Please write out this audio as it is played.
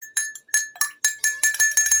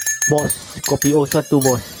Bos, kopi O satu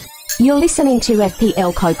bos. You're listening to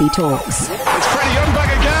FPL Kopi Talks. It's Freddie Youngberg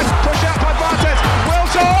again. Push out by Bartes.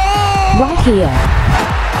 Wilson! Right here.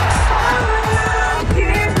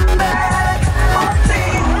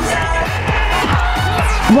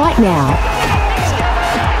 Right now.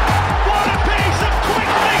 What a piece of quick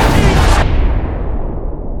thinking!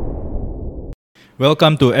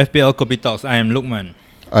 Welcome to FPL Kopi Talks. I am Lukman.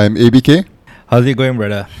 I'm ABK. How's it going,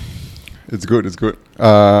 brother? It's good.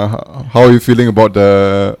 How are you feeling about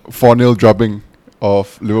the 4-0 drubbing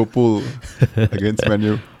of Liverpool against Man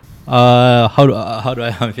U? How do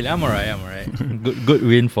I feel? I'm alright. Good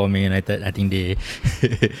win for Man United. I think they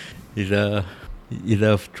is a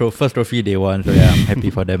first trophy they won. So yeah, I'm happy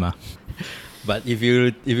for them. But if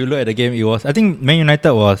you look at the game, it was, I think Man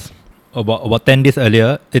United was about 10 days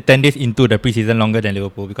earlier, 10 days into the preseason longer than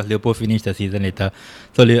Liverpool, because Liverpool finished the season later.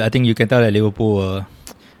 So I think you can tell that Liverpool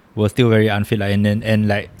were still very unfit, and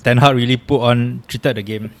like Ten Hag really treated the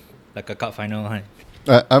game like a cup final.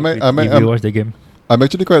 If you watch the game, I'm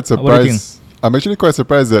actually quite surprised. I'm actually quite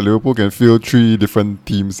surprised that Liverpool can field 3 different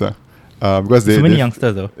teams. Because so many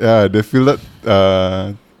youngsters though. Yeah, they fielded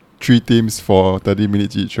 3 teams for 30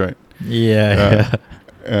 minutes each, right? I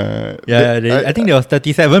think there was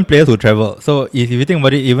 37 players who travelled. So if you think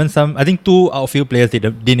about it, even I think 2 outfield players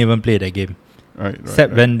didn't even play that game. Right.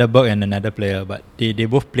 Except Vanderberg and another player, but they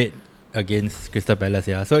both played against Crystal Palace.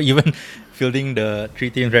 Yeah, so even fielding the 3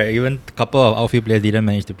 teams, right? Even a couple of outfield players didn't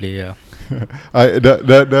manage to play. Yeah.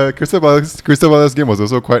 The Crystal Palace game was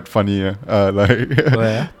also quite funny.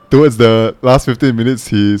 Towards the last 15 minutes,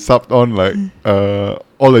 he subbed on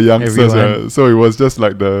all the youngsters. So it was just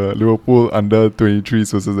like the Liverpool under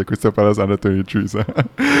 23s versus the Crystal Palace under 23s.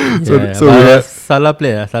 So we had Salah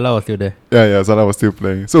played. Salah was still there. Yeah, Salah was still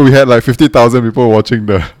playing. So we had 50,000 people watching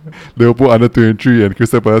the Liverpool under 23 and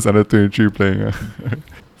Crystal Palace under 23 playing.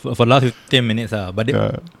 For the last 15 minutes.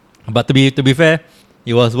 But to be fair,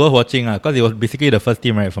 it was worth watching because it was basically the first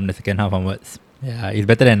team right from the second half onwards. Yeah, it's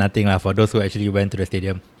better than nothing for those who actually went to the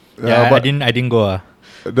stadium. I didn't go.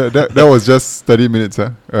 That was just 30 minutes,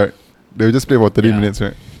 right? They just played for 30 minutes,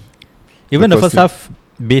 right? Even the first half,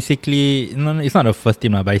 basically, no, it's not the first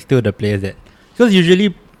team, but it's still the players that. Because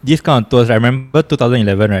usually these kind of tours, I remember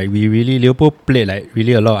 2011, right? Liverpool played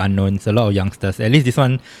really a lot of unknowns, a lot of youngsters. At least this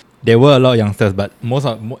one, there were a lot of youngsters, but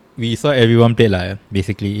we saw everyone play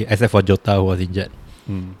basically, except for Jota who was injured.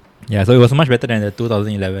 Yeah, so it was much better than the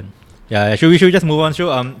 2011. Yeah, we should just move on.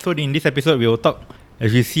 So in this episode, we will talk.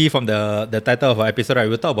 As you see from the title of our episode, right,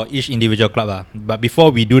 we'll talk about each individual club. But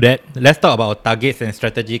before we do that, let's talk about our targets and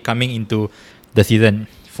strategy coming into the season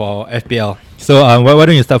for FPL. So why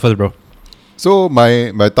don't you start first, bro? So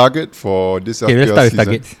my target for this FPL let's start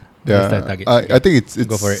with season, targets. I think it's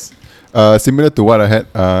go for it. Similar to what I had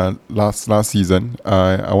last season.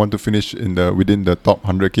 I want to finish within the top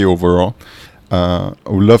 100k overall. I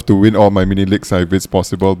would love to win all my mini leagues if it's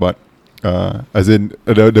possible, but as in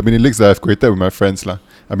the mini leagues that I've created with my friends I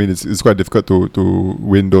mean it's quite difficult to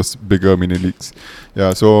win those bigger mini leagues.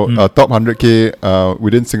 Yeah, so top 100k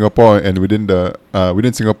within Singapore, and within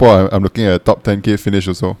Singapore I'm looking at a top 10k finish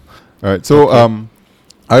also. Alright, so I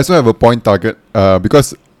also have a point target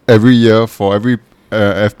because every year for every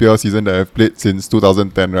FPL season that I've played since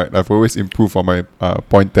 2010, right, I've always improved on my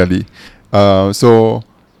point tally. So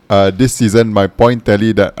this season my point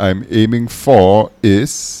tally that I'm aiming for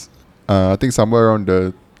is I think somewhere around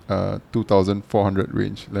the 2,400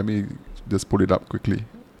 range. Let me just pull it up quickly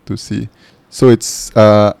to see. So it's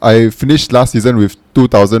I finished last season with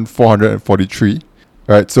 2,443.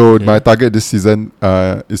 Right. So my target this season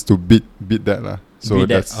is to beat that . So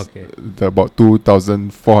that's about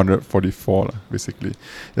 2,444 basically.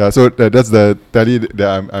 Yeah. So that's the tally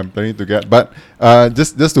that I'm planning to get. But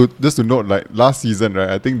just to note, last season, right,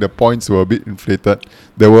 I think the points were a bit inflated.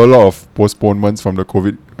 There were a lot of postponements from the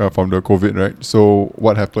COVID, right? So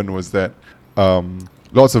what happened was that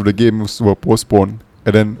lots of the games were postponed,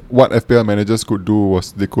 and then what FPL managers could do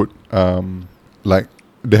was they could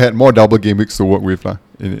they had more double game weeks to work with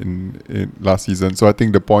in last season. So I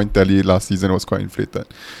think the point tally last season was quite inflated,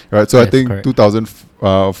 right? So yes, I think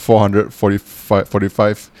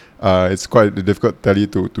 2,445 it's quite a difficult tally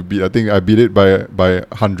to beat. I think I beat it by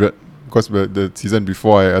 100 because the season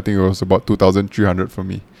before I think it was about 2,300 for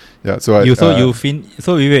me. Yeah, so wait,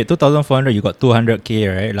 2,400 you got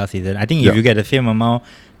 200k right last season. I think if you get the same amount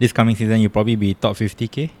this coming season, you'll probably be top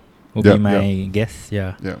 50k. Would be my guess.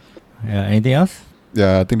 Yeah. Anything else?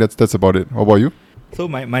 Yeah, I think that's about it. How about you? So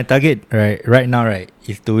my target right now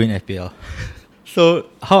is to win FPL. So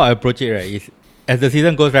how I approach it is as the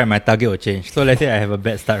season goes, right, my target will change. So let's say I have a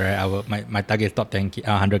bad start, right? My target is top 10k,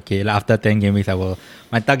 100k. Like after 10 game weeks,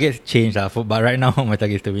 my targets change, but right now my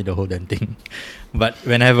target is to win the whole damn thing. But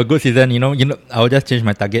when I have a good season, I will just change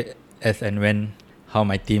my target as and when how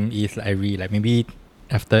my team is maybe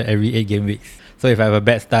after every 8 game weeks. So if I have a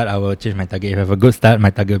bad start, I will change my target. If I have a good start, my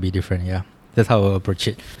target will be different. Yeah, that's how I will approach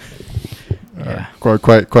it. Yeah,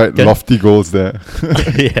 quite lofty goals there.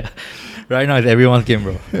 Yeah. Right now it's everyone's game,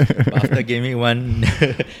 bro. After gaming one,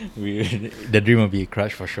 the dream will be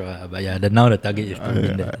crushed for sure. But yeah, now the target is to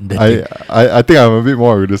win the I think I'm a bit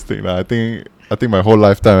more realistic. I think my whole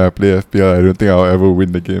lifetime I play FPL, I don't think I'll ever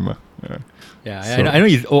win the game. Yeah, So- I know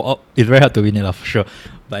it's very hard to win it, for sure.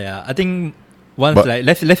 But yeah, I think once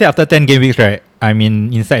let's say after 10 game weeks, right, I'm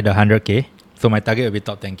inside the 100k, so my target will be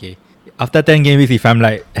top 10k. After 10 game weeks, if I'm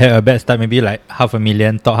had a bad start, maybe top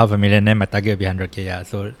 500,000, then my target will be 100k. Yeah,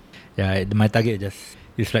 so yeah, my target is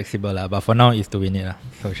flexible but for now is to win it.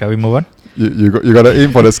 So shall we move on? You gotta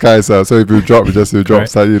aim for the skies. So if you drop, you drop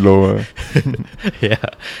slightly lower. Yeah.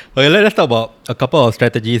 Okay, let's talk about a couple of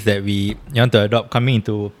strategies that we want to adopt coming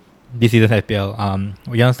into this season's FPL.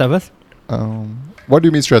 You want to start first? What do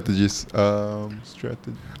you mean strategies?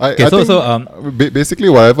 Basically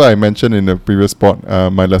whatever I mentioned in the previous spot,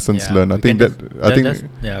 my lessons learned. I think that's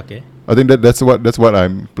what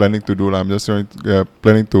I'm planning to do. I'm just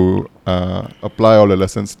planning to apply all the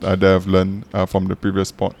lessons that I've learned from the previous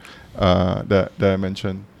spot that I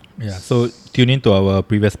mentioned. Yeah. So tune into our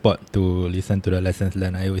previous spot to listen to the lessons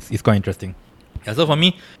learned. It's quite interesting. Yeah. So for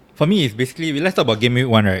me, it's basically let's talk about game week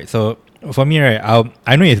 1, right? So for me, right,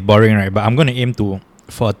 I know it's boring, right, but I'm gonna aim for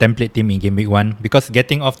a template team in game week 1 because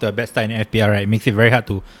getting off to a bad start in FPL, right, makes it very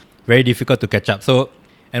difficult to catch up. So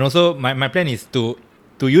and also my plan is to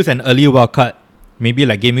use an early wildcard, maybe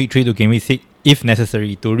like game week 3 to game week 6 if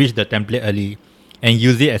necessary, to reach the template early and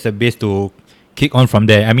use it as a base to kick on from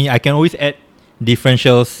there. I mean, I can always add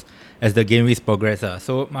differentials as the game weeks progress.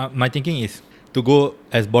 So my thinking is to go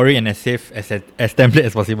as boring and as safe as template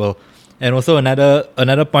as possible. And also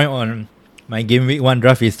another point on my game week 1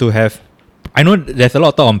 draft is to have, I know there's a lot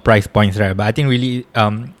of talk on price points, right? But I think really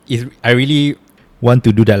I really want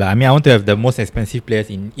to do that. I mean, I want to have the most expensive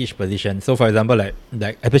players in each position. So for example, like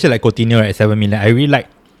especially like Coutinho at 7 million, I really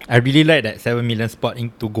like that 7 million spot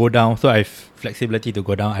to go down. So I have flexibility to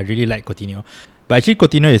go down. I really like Coutinho. But actually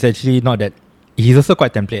Coutinho is actually not that. He's also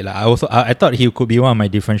quite template. I thought he could be one of my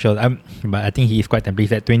differentials. But I think he is quite template.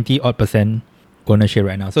 He's at 20% ownership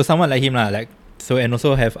right now. So someone like him, and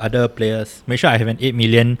also have other players. Make sure I have an 8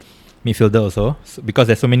 million midfielder also, because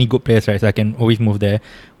there's so many good players, right? So I can always move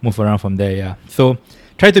around from there. Yeah. So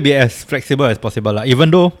try to be as flexible as possible.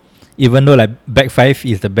 Even though like back 5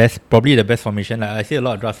 is probably the best formation. I see a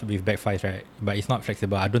lot of drafts with back 5, right? But it's not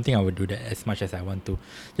flexible. I don't think I would do that as much as I want to.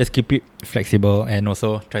 Just keep it flexible and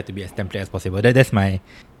also try to be as template as possible. That's my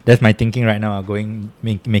thinking right now.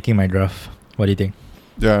 Making my draft. What do you think?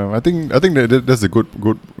 Yeah, I think that's a good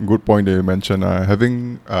point that you mentioned.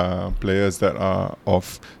 Having players that are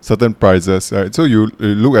of certain prices, right? So you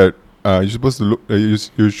look at you're supposed to look.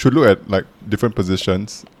 You should look at like different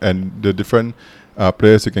positions and the different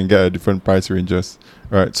players you can get at different price ranges,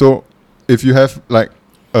 right? So if you have like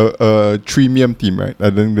a premium team, right?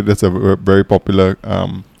 I think that's a very popular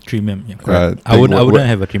Premium, yeah, correct. I wouldn't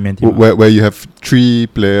have a premium team. Where you have 3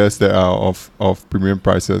 players that are of premium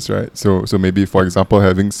prices, right? So maybe, for example,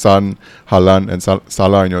 having Son, Haaland and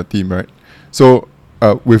Salah in your team, right? So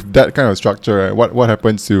with that kind of structure, right, what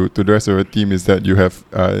happens to the rest of the team is that you have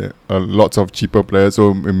lots of cheaper players.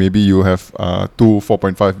 So maybe you have 2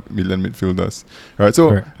 4.5 million midfielders, right?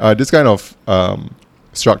 So this kind of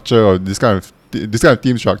structure, or this kind of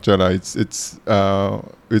team structure, I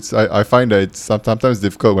find that it's sometimes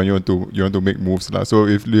difficult when you want to make moves. So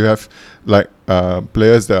if you have like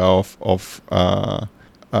players that are of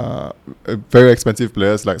very expensive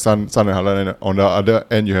players like Son and Haaland, and on the other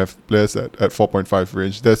end you have players at 4.5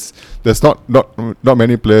 range. There's not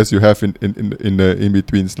many players you have in the in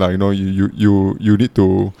betweens. You need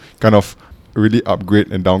to kind of really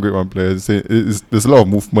upgrade and downgrade one player. There's a lot of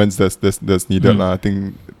movements that's needed. I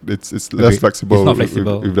think it's less flexible. It's not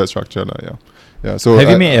flexible with that structure. Yeah. So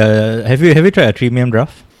have you tried a premium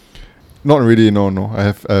draft? Not really. No.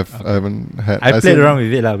 I haven't had. I played around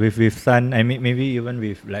with it with Son. I mean, maybe even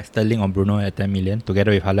with like Sterling or Bruno at 10 million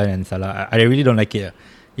together with Haaland and Salah. I really don't like it.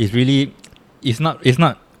 It's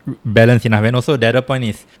not balanced enough. And also the other point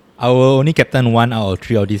is I will only captain 1 out of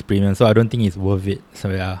 3 of these premiums, so I don't think it's worth it. So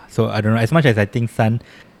yeah. So I don't know. As much as I think Son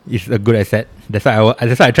is a good asset, that's why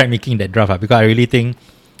I tried making that draft because I really think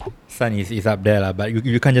Son is up there but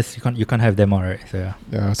you can't have them all, right? So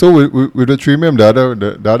yeah. So with the premium,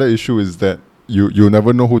 the other issue is that you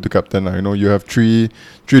never know who to captain. You know, you have three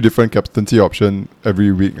different captaincy option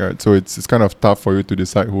every week, right? So it's kind of tough for you to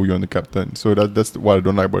decide who you want to captain. So that's what I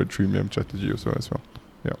don't like about the 3 strategy also as well.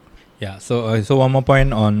 Yeah. Yeah. So one more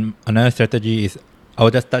point on another strategy is I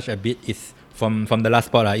will just touch a bit is from the last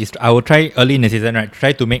spot. Is I will try early in the season, right?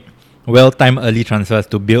 Try to make well-timed early transfers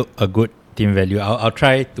to build a good team value. I'll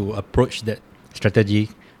try to approach that strategy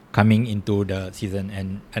coming into the season,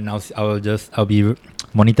 and I'll be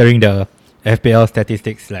monitoring the FPL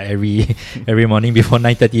statistics like every morning before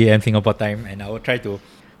 9:30 AM Singapore time, and I will try to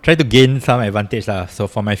gain some advantage so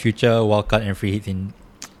for my future wildcard and free hits in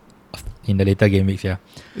the later game weeks. Yeah.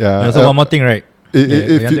 And also one more thing, right?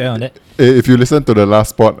 If you listen to the last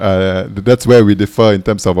spot, that's where we differ in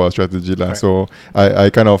terms of our strategy. Right. So I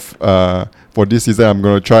kind of for this season, I'm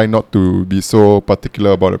going to try not to be so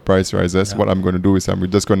particular about the price rises. Yeah. What I'm going to do is I'm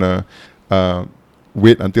just going to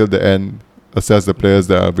wait until the end, assess the players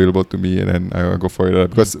that are available to me, and then I'll go for it.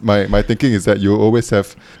 Because my thinking is that you always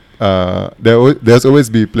have there's always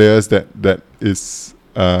be players that there's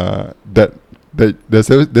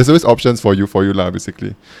always options for you lah,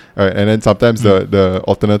 basically. And then sometimes the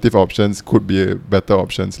alternative options could be better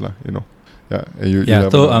options lah, you know. Yeah. And you never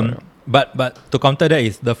know. But to counter that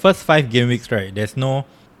is the first 5 game weeks, right? There's no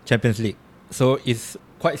Champions League, so it's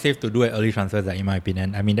quite safe to do early transfers, in my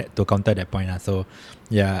opinion. I mean, to counter that point, so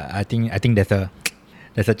yeah, I think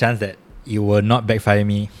there's a chance that it will not backfire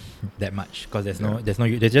me that much because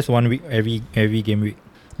there's just 1 week every game week.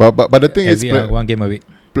 But the thing is, 1 game a week.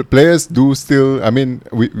 Players do still. I mean,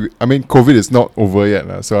 COVID is not over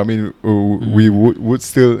yet, so I mean, we would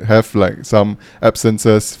still have like some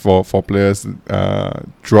absences for players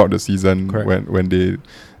throughout the season. Correct. when they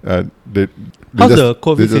how's the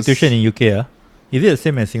COVID situation in UK? Is it the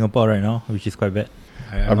same as Singapore right now, which is quite bad?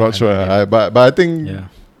 I'm not sure. But I think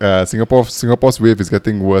Singapore's wave is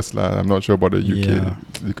getting worse lah. I'm not sure about the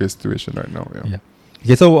UK situation right now. Yeah.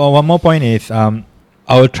 Okay, so one more point is I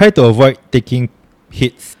will try to avoid taking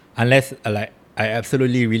hits unless I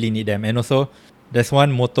absolutely really need them. And also there's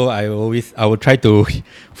one motto I will try to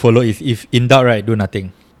follow is if in doubt, right, do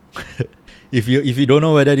nothing. if you don't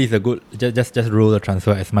know whether this is a good, just roll the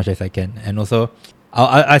transfer as much as I can. And also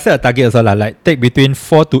I set a target as well, like take between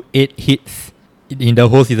 4 to 8 hits in the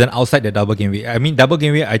whole season outside the double game week. I mean, double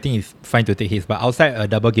game week I think is fine to take hits, but outside a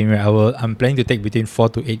double game week I'm planning to take between 4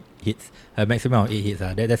 to 8 hits, a maximum of 8 hits.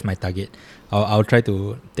 That's my target. I'll try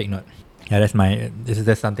to take note. Yeah,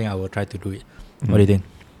 that's something I will try to do it. What do you think?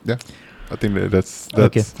 Yeah, I think that's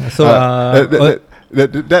okay. So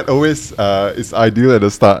that always is ideal at the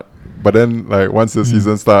start, but then like once the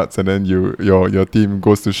season starts and then your team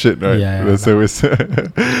goes to shit, right? There's always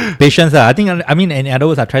patience. I mean, in other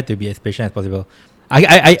words, I try to be as patient as possible.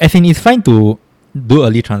 I think it's fine to do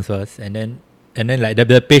early transfers, and then like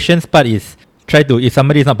the patience part is try to, if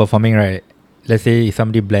somebody is not performing right, let's say if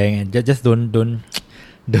somebody blank, and just don't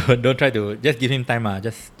try to, just give him time.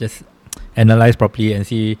 Just analyze properly and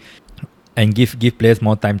see, and give players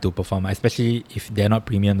more time to perform, especially if they're not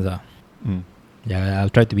premiums. Yeah, I'll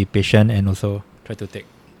try to be patient and also try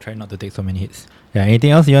not to take so many hits. Yeah,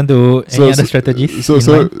 anything else you want to? Any other strategies?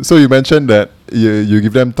 So you mentioned that you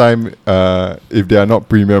give them time if they are not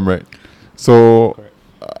premium, right? So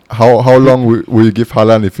how long will you give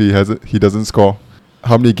Haaland if he doesn't score?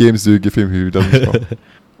 How many games do you give him if he doesn't score?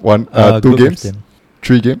 2 games? Question.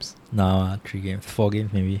 3 games? No, 3 games. 4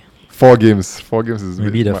 games maybe. 4 games. 4 games is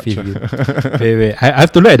maybe the much. 5th game. Wait. I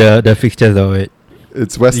have to look at the fixtures though. Wait.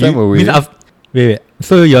 It's West Ham away. Wait.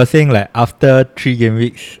 So you're saying like after 3 game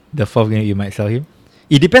weeks, the 4th game you might sell him?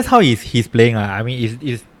 It depends how he's playing. I mean,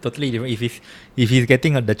 it's totally different. If he's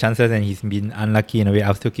getting the chances and he's been unlucky in a way,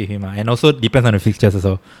 I'll still keep him. And also depends on the fixtures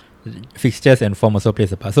also. Fixtures and form also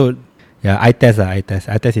plays a part. So yeah, eye test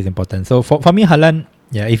is important. So for me, Haaland,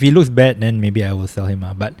 yeah, if he looks bad, then maybe I will sell him.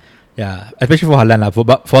 But yeah, especially for Haaland.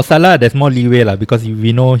 But for Salah, there's more leeway because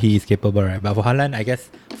we know he is capable, right? But for Haaland, I guess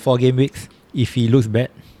 4 game weeks, if he looks bad.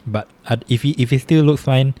 But if he still looks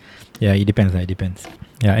fine, yeah, it depends.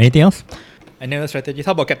 Yeah, anything else? Any other strategies?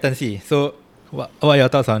 How about captaincy? So what are your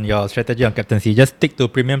thoughts on your strategy on captaincy? Just stick to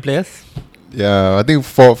premium players? Yeah, I think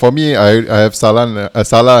for me, I have Salah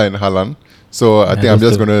and Haaland. So I think I'm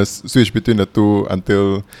just going to switch between the two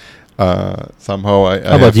until somehow I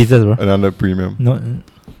How about Jesus, bro? Another premium. No.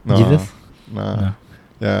 Jesus? Nah. No.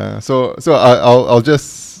 Yeah. So I'll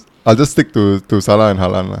just stick to Salah and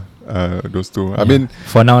Haaland. Those two. Yeah. I mean,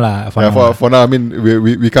 for now. For now, I mean,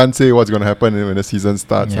 we can't say what's going to happen when the season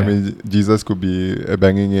starts. Yeah. I mean, Jesus could be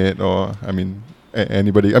banging it, or I mean,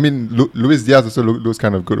 anybody. I mean, Luis Diaz also looks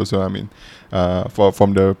kind of good also. I mean,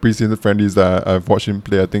 from the preseason friendlies that I've watched him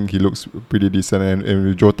play, I think he looks pretty decent. And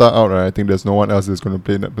with Jota out, right, I think there's no one else that's going to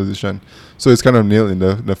play in that position. So it's kind of nailed in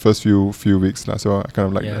the first few weeks. So I kind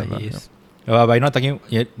of like that. He Yeah. is. But you're not talking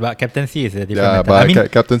yet. But captaincy is a different Yeah, matter. but I mean,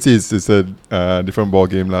 captaincy is a different ball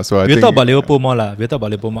game. So I we'll think talk about Liverpool more.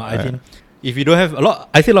 I think if you don't have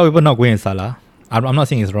I see a lot of people not going in Salah. I'm not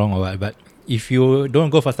saying it's wrong or what, but if you don't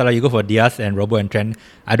go for Salah, you go for Diaz and Robo and Trent.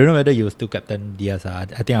 I don't know whether you will still captain Diaz. I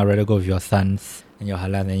think I'd rather go with your Sons and your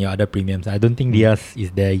Haaland and your other premiums. I don't think Diaz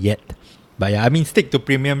is there yet. But yeah, I mean, stick to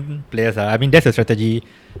premium players. I mean, that's a strategy.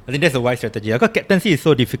 I think that's a wise strategy. Because captaincy is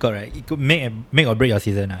so difficult, right? It could make or break your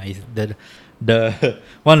season. It's the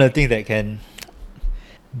one of the things that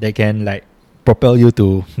can like propel you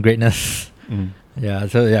to greatness. Yeah,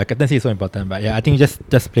 so yeah, captaincy is so important. But yeah, I think just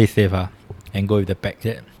play safe and go with the pack.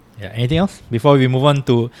 Yeah. Anything else before we move on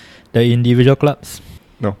to the individual clubs?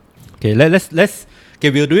 No. Okay, let's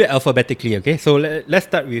we'll do it alphabetically. Okay, so let's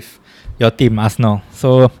start with your team, Arsenal.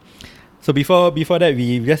 So before that,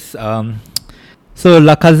 we just so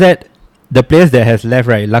Lacazette, the players that has left,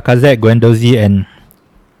 right? Lacazette, Guendouzi, and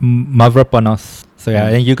Mavropanos. So yeah,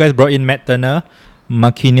 and you guys brought in Matt Turner,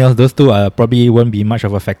 Marquinhos. Those two probably won't be much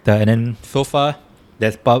of a factor. And then so far,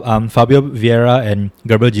 there's Fabio Vieira and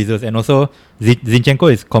Gabriel Jesus, and also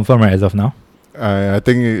Zinchenko is confirmed right as of now. I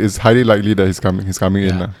think it's highly likely that he's coming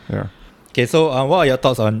in. Yeah. Okay, so what are your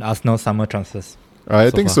thoughts on Arsenal summer transfers? I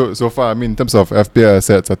think so far. I mean, in terms of FPL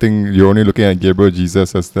assets, I think you're only looking at Gabriel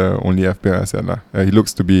Jesus as the only FPL asset. He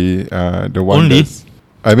looks to be the one. Only?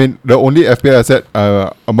 I mean, the only FPL asset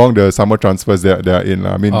among the summer transfers they are in.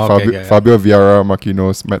 I mean, Fabio Vieira,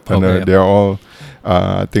 Marquinhos, Matt Turner, they are all,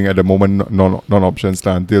 I think at the moment, non-options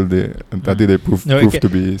until they prove to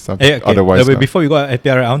be something otherwise. Before we go to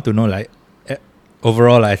FPL, I want to know, like,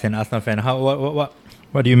 overall, as an Arsenal fan,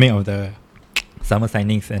 what do you make of the summer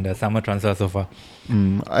signings and the summer transfers so far?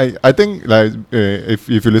 I think like if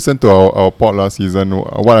you listen to our pod last season,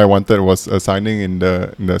 what I wanted was a signing in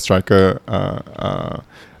the striker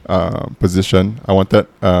position. I wanted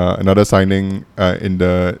another signing in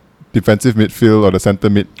the defensive midfield or the centre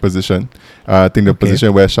mid position. I think the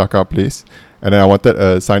position where Xhaka plays, and then I wanted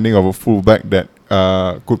a signing of a fullback that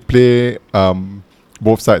could play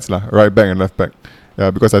both sides, right back and left back. Yeah,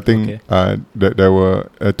 because I think there were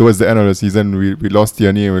towards the end of the season we lost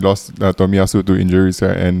Tierney and we lost Tomiyasu to injuries,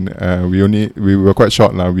 right? And we were quite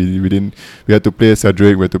short now. We had to play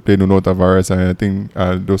Cedric, we had to play Nuno Tavares, and I think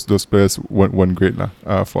those players weren't great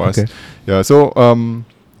for us. Yeah, so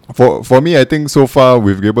for me, I think so far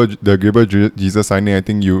with Gabriel Jesus signing, I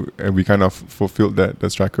think we kind of fulfilled the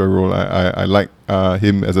striker role. I like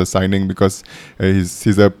him as a signing because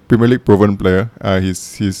he's a Premier League proven player.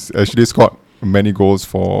 He's actually scored many goals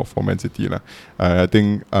for Man City. I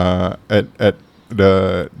think at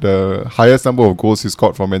the highest number of goals he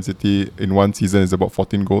scored for Man City in one season is about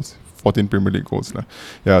 14 Premier League goals.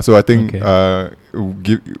 Yeah, so I think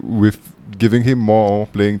with giving him more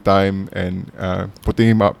playing time and putting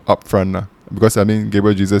him up front, because I mean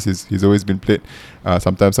Gabriel Jesus he's always been played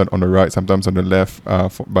sometimes on the right, sometimes on the left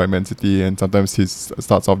by Man City, and sometimes he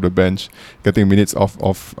starts off the bench getting minutes of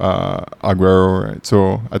Aguero, right?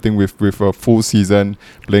 So I think with a full season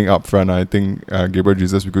playing up front, I think Gabriel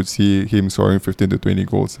Jesus, we could see him scoring 15 to 20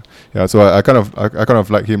 goals. Yeah, so I kind of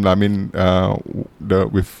like him. I mean,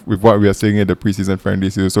 with what we are seeing in the preseason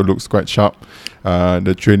friendlies, he also looks quite sharp.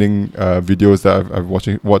 The training videos that I've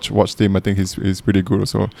watched him, I think he's pretty good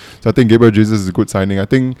also. So I think Gabriel Jesus is a good signing. I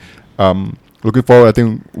think looking forward, I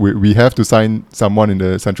think we have to sign someone in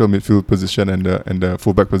the central midfield position and the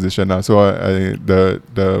fullback position. So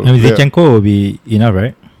Zinchenko will be enough,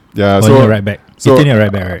 right? Yeah. Or so right back. So Still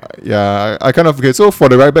right back, right? Yeah, I kind of So for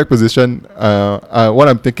the right back position, what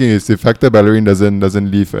I'm thinking is if Hector Bellerin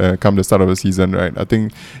doesn't leave come the start of the season, right? I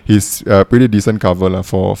think he's pretty decent cover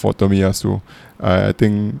for Tomiyasu. I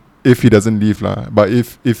think if he doesn't leave but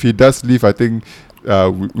if he does leave, I think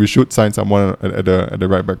we should sign someone at the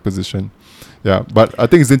right back position. Yeah, but I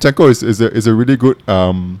think Zinchenko is a really good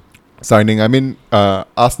signing. I mean,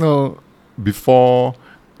 Arsenal before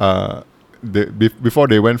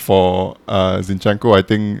they went for Zinchenko, I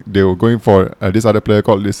think they were going for this other player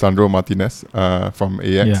called Lisandro Martinez from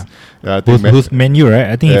Ajax. Yeah, I think who's Man U,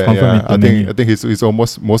 right? I think he's confirmed. I think he's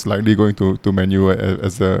almost most likely going to Man U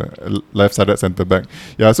as a left-sided centre back.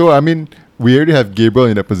 Yeah, so I mean, we already have Gabriel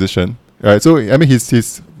in that position, right? So I mean,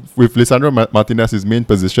 he's with Lisandro Martinez, his main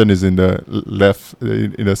position is in the left,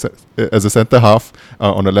 as a centre half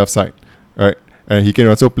on the left side, right? And he can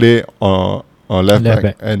also play left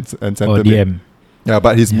back and centre or DM. Yeah,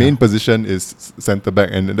 but his Yeah. main position is centre back,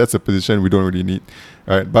 and that's a position we don't really need,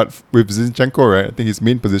 right? But with Zinchenko, right, I think his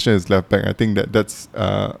main position is left back. I think that's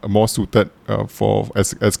more suited for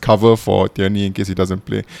as cover for Tierney in case he doesn't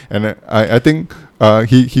play. And I think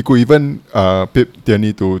he could even pip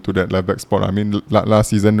Tierney to that left back spot. I mean, last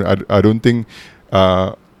season I don't think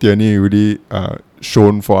Tierney really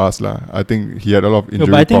shone for us lah. I think he had a lot of but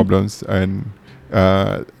injury I think- problems and.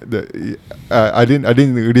 I didn't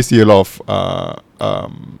really see a lot of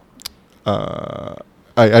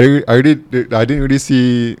I didn't really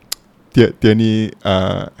see Tierney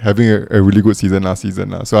having a really good season last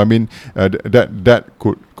season. So I mean that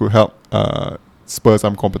could help spur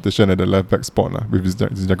some competition at the left back spot with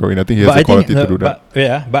Zinchenko. I think he has the quality to do that.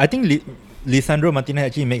 But I think Lisandro Martinez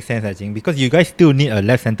actually makes sense. I think because you guys still need a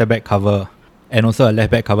left centre back cover and also a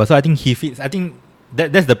left back cover. So I think he fits. I think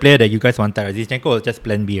that's the player that you guys wanted. Right? Zinchenko was just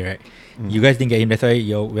plan B, right? You guys didn't get him. That's why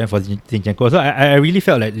you went for Zinchenko. So I really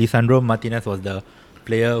felt like Lisandro Martinez was the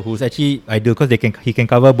player who's actually ideal because he can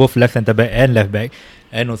cover both left centre back and left back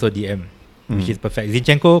and also DM, which is perfect.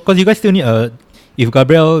 Zinchenko, because you guys still need if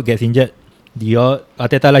Gabriel gets injured,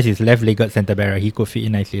 Arteta likes his left-legged centre back, right? He could fit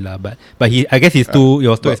in nicely lah. But I guess it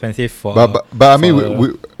was too expensive for. But I mean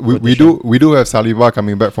we do have Saliba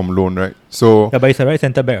coming back from loan, right? So yeah, but he's a right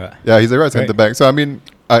centre back, right? yeah, he's a right centre back. So I mean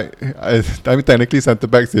I mean technically centre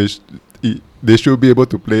backs they should be able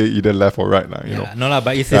to play either left or right lah. You know. No lah,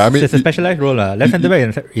 but it's Yeah, I mean, a specialized role lah. Left centre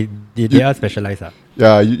back they are specialized lah.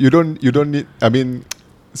 Yeah, you don't need. I mean,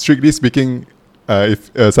 strictly speaking,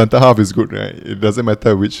 if centre half is good, right, it doesn't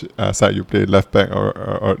matter which side you play, left back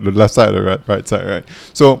or the left side or the right side, right.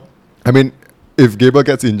 So, I mean, if Gabriel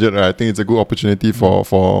gets injured, right, I think it's a good opportunity for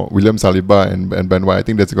William Saliba and Ben White. I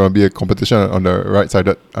think there's going to be a competition on the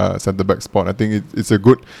right-sided centre back spot. I think it's a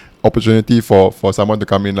good opportunity for someone to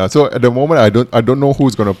come in lah. So at the moment, I don't know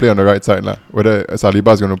who's going to play on the right side lah. Whether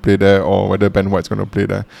Saliba is going to play there or whether Ben White's going to play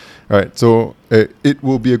there, right? So it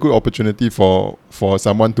will be a good opportunity for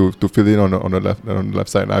someone to fill in on the left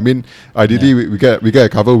side lah. I mean, ideally we get a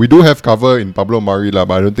cover. We do have cover in Pablo Mari lah,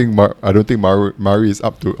 but I don't think Mari is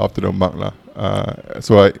up to the mark lah.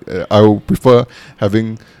 So I would prefer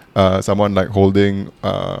having someone like Holding,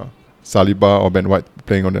 Saliba or Ben White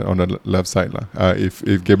playing on the left side lah. If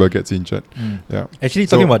Gabriel gets injured, yeah. Actually,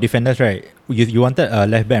 talking about defenders, right? You wanted a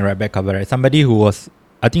left back and right back cover, right? Somebody who was,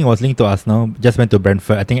 I think, was linked to Arsenal, just went to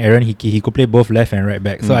Brentford. I think Aaron Hickey, he could play both left and right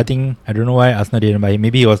back. So I don't know why Arsenal didn't buy him.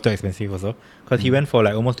 Maybe he was too expensive also, because he went for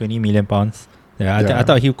like almost £20 million. Yeah, I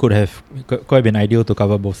thought he could have been ideal to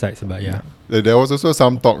cover both sides, but yeah. There was also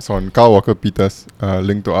some talks on Kyle Walker-Peters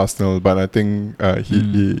linked to Arsenal, but I think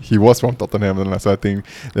he was from Tottenham, so I think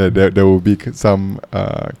there will be some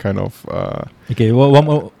kind of. Okay, well,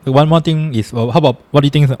 one more thing is what do you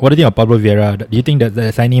think of Pablo Vieira? Do you think that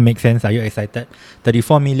the signing makes sense? Are you excited?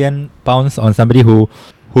 £34 million on somebody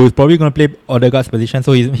who's probably going to play Odegaard's position,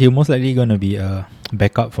 so he's most likely going to be a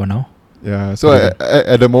backup for now. Yeah, so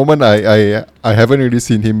at the moment I haven't really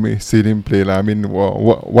seen him play. I mean,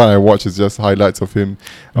 what I watch is just highlights of him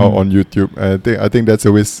on YouTube. I think that's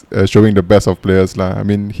always showing the best of players lah. I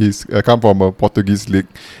mean, he's come from a Portuguese league,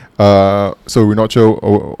 so we're not sure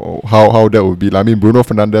how that would be. I mean, Bruno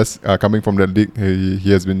Fernandes coming from that league,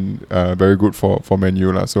 he has been very good for Man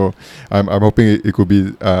U lah. So I'm hoping it could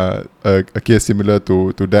be a case similar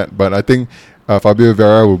to that. But I think Fabio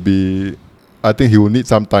Vieira will be. I think he will need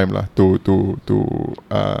some time lah to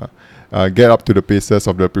get up to the paces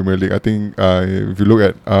of the Premier League. I think if you look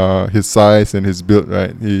at his size and his build,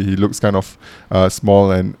 right, he looks kind of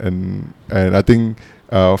small and I think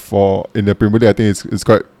for in the Premier League, I think it's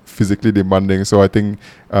quite physically demanding. So I think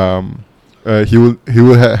he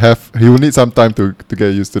will need some time to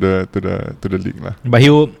get used to the league lah. But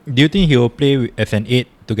do you think he will play as an 8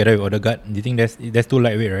 together with Odegaard? Do you think that's too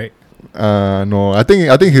lightweight, right? No, I think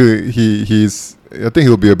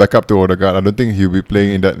he'll be a backup to Odegaard. I don't think he'll be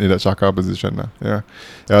playing in that Xhaka position. Yeah.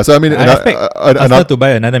 So I mean, I expect Arsenal to buy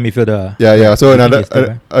another midfielder. Yeah. So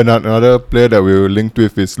another player that we're linked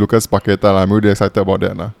with is Lucas Paqueta. I'm really excited about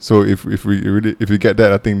that. So if we get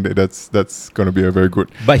that, I think that's going to be a very good.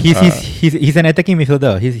 But he's an attacking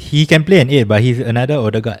midfielder. He can play an 8, but he's another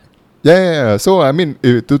Odegaard. Yeah. So I mean,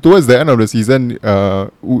 towards the end of the season,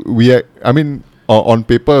 on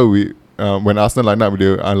paper, when Arsenal line up,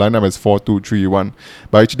 they line up as 4-2-3-1.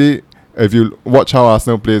 But actually, if you watch how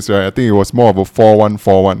Arsenal plays, right, I think it was more of a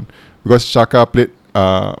 4-1-4-1 because Xhaka played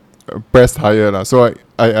pressed higher. So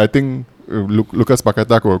I think Lucas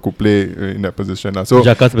Paqueta could play in that position. So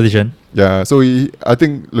Xhaka's position. Yeah. So I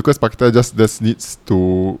think Lucas Paqueta just needs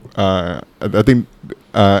to. I think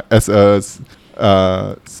as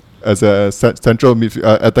as a central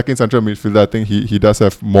attacking central midfielder, I think he does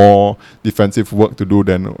have more defensive work to do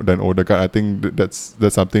than Odegaard. I think that's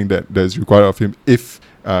something that is required of him if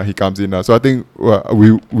he comes in. So I think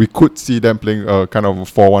we could see them playing a kind of a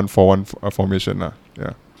 4-1-4-1 formation.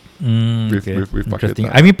 Yeah. With Interesting.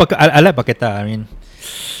 Paqueta. I mean, I like Paqueta. I mean,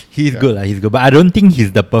 he's good. He's good. But I don't think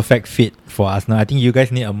he's the perfect fit for Arsenal. I think you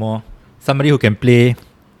guys need somebody who can play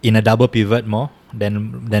in a double pivot more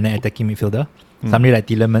than an attacking midfielder. Somebody like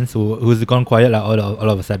Tielemans who's gone quiet all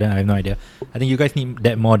of a sudden. I have no idea. I think you guys need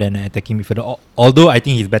that more than an attacking midfielder. Although I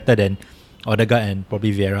think he's better than Odegaard and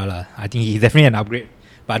probably Vieira lah. I think he's definitely an upgrade.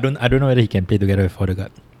 But I don't know whether he can play together with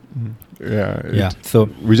Odegaard. Yeah. So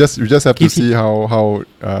we just have to see how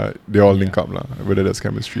they all link up lah. Whether there's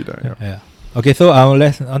chemistry there. Yeah. Okay, so I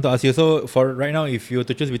want to ask you. So for right now, if you were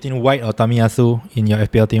to choose between White or Tomiyasu in your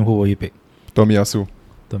FPL team, who will you pick? Tomiyasu.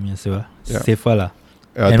 Tomiyasu, Yeah. safer lah.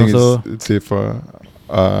 I And think also- it's safer.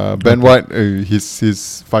 Ben White,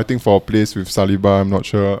 he's fighting for a place with Saliba. I'm not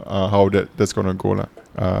sure how that's gonna go lah.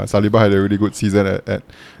 Saliba had a really good season at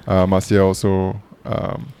Marseille, so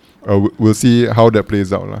we'll see how that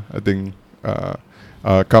plays out lah. I think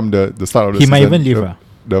come the start of the He season, might even leave lah.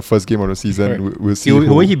 the first game of the season, Correct. we'll see.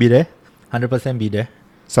 Will he be there? 100% be there.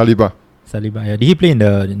 Saliba. Saliba, yeah. Did he play in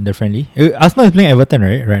the friendly? Arsenal is playing Everton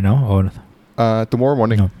right now, or Tomorrow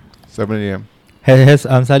morning, No. 7 a.m. has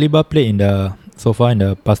Saliba played so far in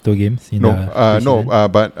the past two games? No,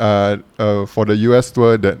 but for the US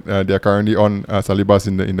tour that they are currently on, Saliba's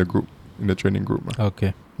in the group, in the training group.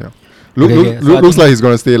 Okay. Looks like he's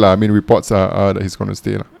gonna stay lah. I mean, reports are that he's gonna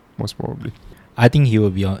stay lah, most probably. I think he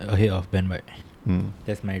will be ahead of Ben White.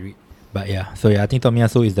 That's my read. But yeah, so yeah, I think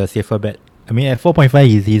Tomiyasu is the safer bet. I mean, at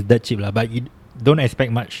 4.5, he's that cheap lah. But you don't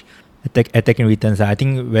expect much attacking returns. I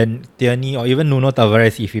think when Tierney or even Nuno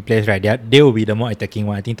Tavares, if he plays right, they will be the more attacking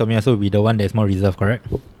one. I think Tomiyasu will be the one that's more reserved, correct?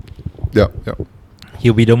 Yeah.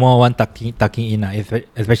 He'll be the more one tucking in,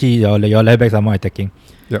 especially your left backs are more attacking.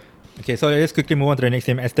 Yep. Okay, so let's quickly move on to the next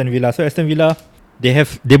team, Aston Villa. So Aston Villa, they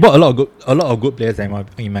bought a lot of good players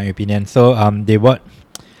in my opinion. So they bought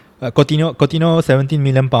Coutinho 17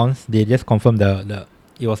 million pounds. They just confirmed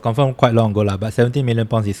it was confirmed quite long ago lah, but 17 million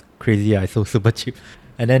pounds is crazy. It's so super cheap.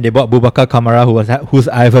 And then they bought Boubacar Kamara, who's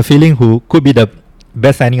I have a feeling who could be the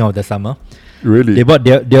best signing of the summer. Really? They bought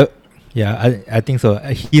I think so.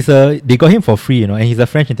 They got him for free, and he's a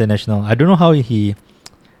French international. I don't know how he's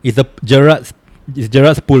Gerrard's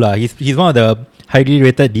pool. He's one of the highly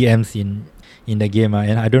rated DMs in the game,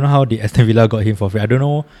 and I don't know how the Aston Villa got him for free. I don't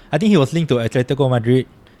know. I think he was linked to Atletico Madrid.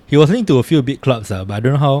 He was linked to a few big clubs, but I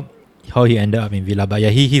don't know how he ended up in Villa. But yeah,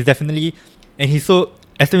 he's definitely, and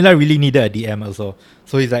Aston Villa really needed a DM also.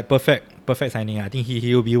 So he's like perfect signing. I think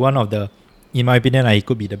he will be one of the, in my opinion, he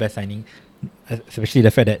could be the best signing, especially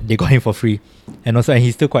the fact that they got him for free, and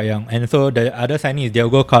he's still quite young. And so the other signing is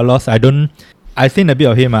Diogo Carlos. I've seen a bit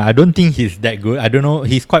of him. I don't think he's that good. I don't know.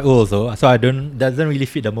 He's quite old also, so doesn't really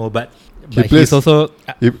fit the mold. But he's also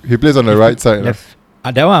he plays on the right side. Left.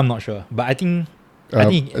 That one I'm not sure, but I think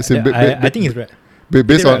it's right.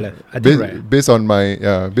 Based on He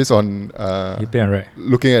play on right.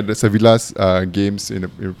 looking at the Sevilla's games in the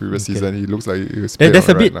previous season, he looks like he was playing There's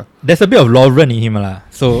on a the bit. right. There's a bit of Lovren in him lah.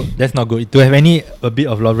 So that's not good. To have a bit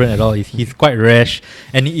of Lovren at all, he's quite rash.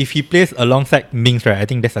 And if he plays alongside Mings, right, I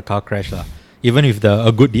think that's a car crash lah. Even with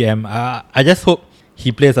a good DM, I just hope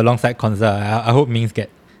he plays alongside Konza. I hope Mings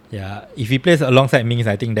if he plays alongside Mings,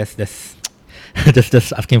 I think that's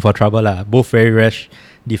just asking for trouble lah. Both very rash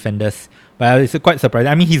defenders. But it's quite surprising.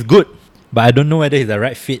 I mean, he's good, but I don't know whether he's the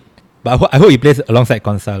right fit. But I hope he plays alongside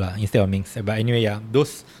Konsa instead of Mings. But anyway, yeah,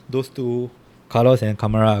 those two, Carlos and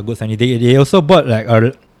Kamara, are good signing. They also bought like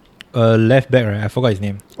a left back, right? I forgot his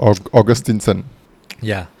name. Augustinson.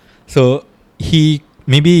 Yeah. So he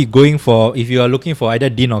maybe going for, if you are looking for either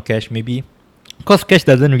Dean or Cash, maybe, because Cash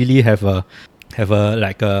doesn't really have a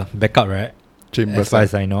backup, right? Chambers. As far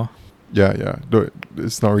as I know. Yeah.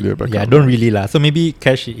 It's not really a backup. Yeah, don't really lah. So maybe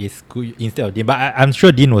Cash is good instead of Dean. But I'm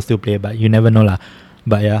sure Dean will still play, but you never know lah.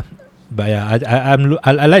 But yeah,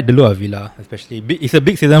 I like the look of Villa, especially. It's a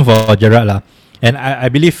big season for Gerrard lah. And I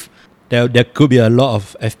believe there could be a lot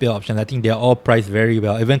of FPL options. I think they are all priced very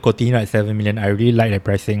well. Even Coutinho at 7 million, I really like their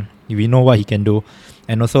pricing. We know what he can do.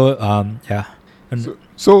 And also,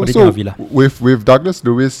 So Villa? with Douglas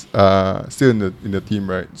Lewis still in the team,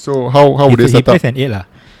 right? So how would they set up? He plays an 8 lah.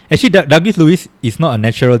 Actually, Douglas Lewis is not a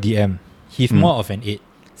natural DM. He's more of an 8.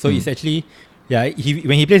 So it's actually,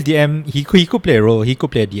 when he plays DM, he could play a role. He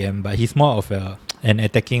could play a DM, but he's more of an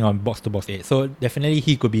attacking on box-to-box 8. So definitely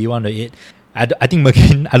he could be one of the 8. I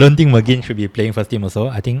don't think McGinn should be playing first team also.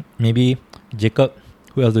 I think maybe Jacob.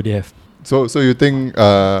 Who else do they have? So you think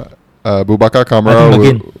Boubacar Kamara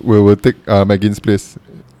will take McGinn's place?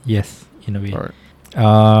 Yes, in a way.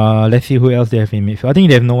 Alright. Let's see who else they have in midfield. I think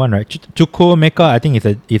they have no one, right? Chuko Meka, I think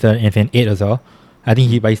it's an 8 as well. I think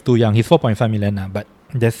he's too young. He's 4.5 million now, but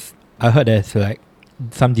I heard there's like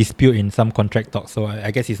some dispute in some contract talks, so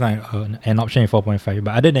I guess it's not an option in 4.5.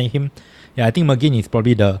 But other than him, yeah, I think McGinn is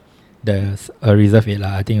probably the reserve 8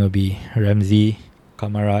 lah. I think it will be Ramsey,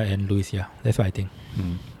 Kamara, and Luis. Yeah, that's what I think.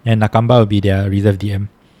 And Nakamba will be their reserve DM.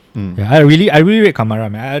 Yeah, I really rate Kamara,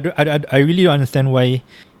 man. I really don't understand why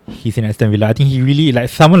he's in Aston Villa. I think he really, like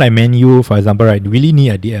someone like Man U, for example, right, really need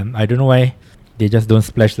a DM. I don't know why they just don't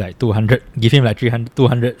splash like 200, give him like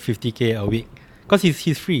 250k a week, because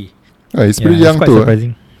he's free. He's pretty young quite too.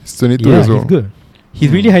 Surprising. He's 22 yeah, as well. He's good.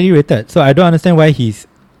 He's really highly rated. So I don't understand why he's.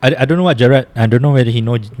 I don't know what Gerrard. I don't know whether he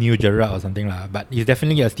knew Gerrard or something lah. But he's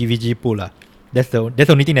definitely a Stevie G pool lah. That's the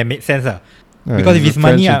only thing that made sense lah. Because if it's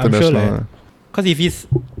money, I'm sure like. Because if he's,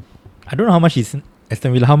 I don't know how much he's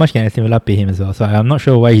Aston Villa. How much can Aston Villa pay him as well? So I'm not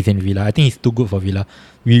sure why he's in Villa. I think he's too good for Villa.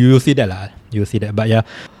 You will see that lah. You will see that. But yeah,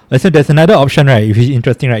 so there's another option, right? If it's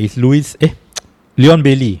interesting, right? It's Leon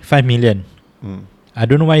Bailey, 5 million. I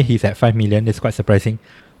don't know why he's at 5 million. It's quite surprising.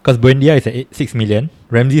 Because Buendia is at 6 million.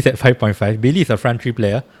 Ramsey's at 5.5. Bailey is a front 3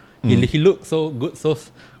 player. He looked so good so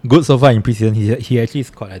far in preseason. He actually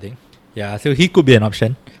scored, I think. Yeah, so he could be an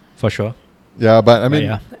option for sure. Yeah, but I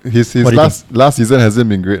mean, his last season hasn't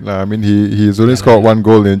been great. I mean, he's only scored 1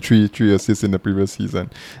 goal and 3 assists in the previous season.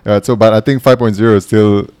 But I think 5.0 is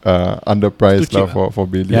still underpriced for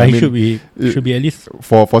Bailey. Yeah, I he mean, should be at least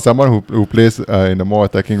for someone who plays in a more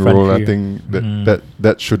attacking role. I think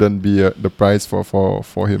that shouldn't be the price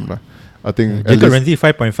for him. I think Jacob Ramsey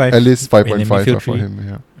 5.5. At least 5.5 for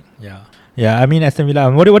him. Yeah. I mean, Aston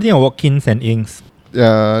Villa. What do you think of Watkins and Ings?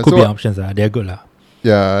 Yeah, could be options. They're good lah.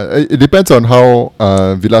 Yeah, it depends on how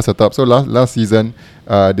Villa set up. So last season,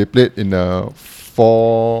 they played in a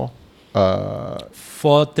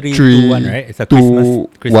 4-3-2-1, right? It's a Christmas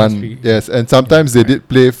 1. tree. Yes, and sometimes they did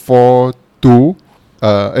play 4-3-1-2.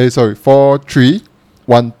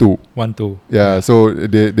 1-2. Yeah, so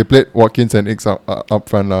they played Watkins and Ings up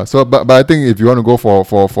front lah. So but I think if you want to go for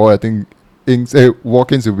I think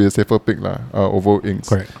Watkins will be a safer pick over Ings.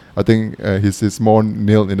 Correct. I think he's more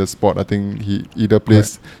nailed in the spot. I think he either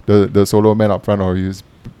plays the solo man up front or he's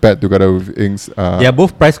paired together with Ings. They are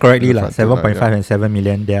both priced correctly, 7.5 and 7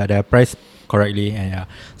 million. They are priced correctly, and yeah.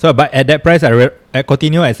 So, but at that price, at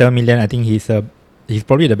Coutinho at 7 million, I think he's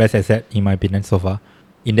probably the best asset in my opinion so far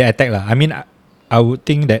in the attack lah. I mean, I would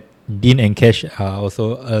think that Dean and Cash are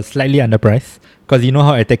also slightly underpriced, because you know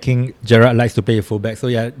how attacking Gerrard likes to play a fullback. So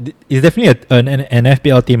yeah, it's definitely an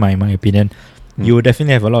FPL team in my opinion. You will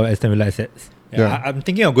definitely have a lot of Aston Villa assets. I'm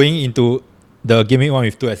thinking of going into the Game Week 1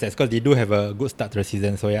 with 2 assets, because they do have a good start to the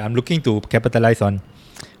season. So yeah, I'm looking to capitalize on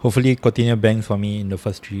hopefully Coutinho banks for me in the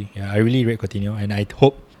first 3. Yeah, I really rate Coutinho, and I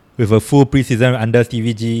hope with a full preseason under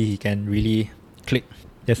Stevie G, he can really click.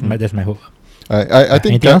 That's my hope. I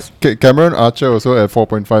think Cameron Archer also at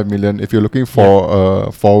 4.5 million. If you're looking for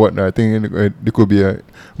forward, I think it could be a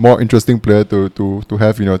more interesting player to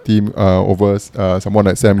have in your team over someone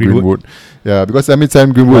like Sam Greenwood. Yeah, because I mean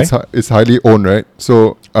Sam Greenwood is highly owned, right?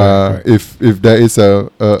 So if there is a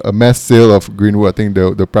mass sale of Greenwood, I think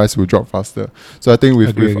the price will drop faster. So I think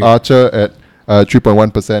with Archer at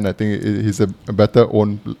 3.1%, I think he's a better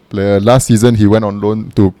owned player. Last season he went on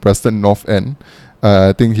loan to Preston North End.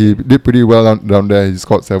 I think he did pretty well down there. He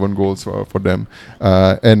scored 7 goals for them.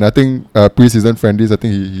 And I think pre-season friendlies, I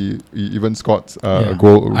think he even scored a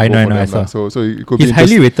goal. I know. I saw. So it could he's be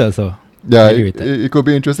highly rated. So yeah, it could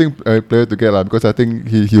be interesting player to get because I think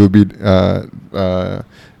he will be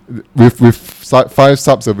with 5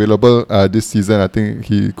 subs available this season. I think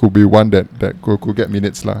he could be one that could get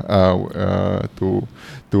minutes to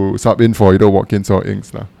sub in for either Watkins or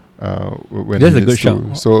Ings when that's a good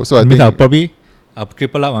shout. So I think I'll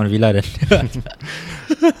triple up on Villa then.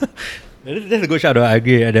 That's a good shot though. I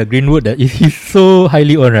agree. The Greenwood, he's so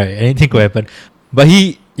highly owned, right? Anything could happen. But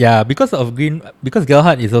because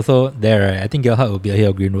Gelhardt is also there, right? I think Gelhardt will be ahead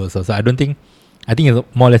of Greenwood also. So I think it's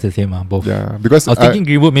more or less the same, both. Yeah, because I was thinking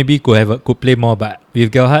Greenwood maybe could play more, but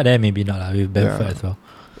with Gelhardt there maybe not with Bamford as well.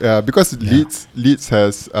 Yeah, because Leeds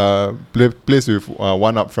has plays with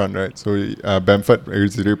 1 up front, right? So Bamford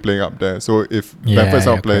is really playing up there. So if Bamford's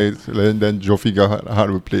out playing, then Joffrey Gelhardt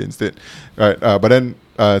will play instead, right? But then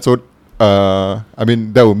I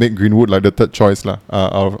mean that will make Greenwood like the third choice out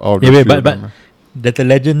of the but that's a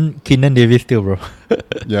legend, Keenan Davis still, bro.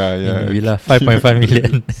 Yeah. In Villa, 5.5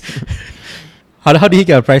 million. How did he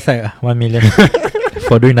get a price tag? 1 million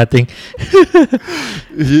for doing nothing.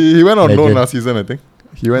 He went on loan last season, I think.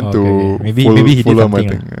 He went Oh, to okay. Maybe he did Fulham, I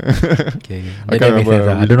something, think. Okay, I that can't makes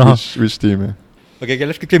remember sense. I don't know. which team. Okay,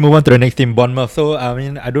 let's quickly move on to the next team, Bournemouth. So, I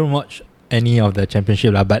mean, I don't watch any of the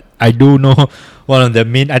championship, but I do know one of the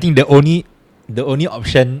main. I think the only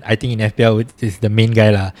option I think in FPL is the main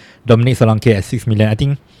guy, Dominic Solanke at 6 million. I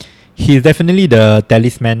think he's definitely the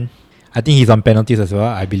talisman. I think he's on penalties as well,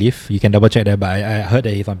 I believe. You can double check that, but I heard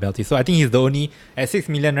that he's on penalties. So I think he's the only, at 6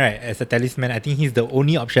 million, right, as a talisman, I think he's the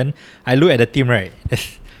only option. I look at the team, right,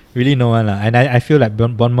 there's really no one. And I feel like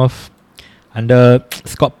Bournemouth, under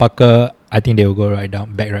Scott Parker, I think they will go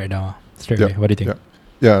back right down. Straight away. What do you think?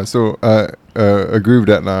 Yeah, so agree with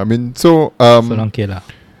that. I mean, so... Solanke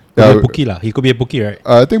lah. He could be a Pookie, right?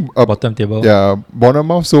 I think... Bottom table. Yeah,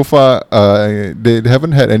 Bournemouth so far, they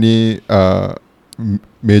haven't had any...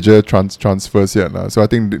 major transfers yet, so I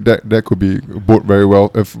think that could be bought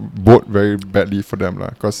very badly for them,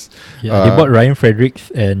 because they bought Ryan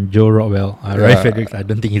Fredericks and Joe Rodwell. Ryan Fredericks, I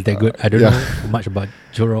don't think he's that good. I don't know much about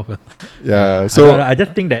Joe Rodwell. Yeah, so I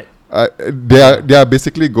just think that they are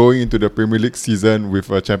basically going into the Premier League season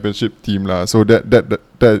with a championship team, so that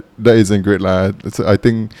isn't great, So I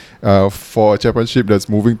think for a championship that's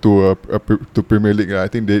moving to to Premier League, I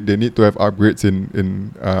think they need to have upgrades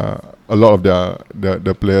in a lot of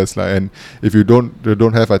the players, and if they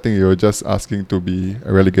don't have, I think you're just asking to be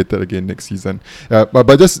relegated again next season.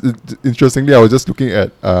 But just interestingly, I was just looking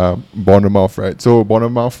at Bournemouth, right? So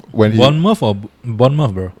Bournemouth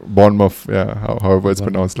Bournemouth, bro. Bournemouth, however it's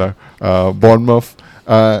pronounced, Bournemouth.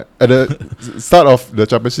 At the start of the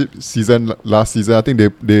championship season last season, I think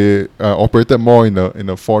they operated more in a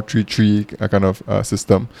 4-3-3 kind of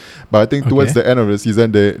system. But I think towards the end of the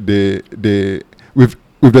season, they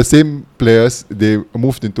with the same players, they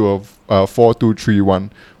moved into a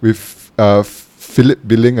 4-2-3-1 with Philip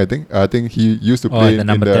Billing. I think he used to play the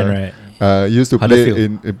number 10, right? He used to play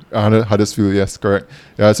in Huddersfield. Yes, correct.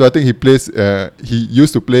 Yeah, so I think he plays. He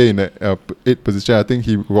used to play in a 8 position. I think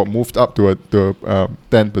he got moved up to a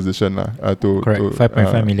 10 position. Correct.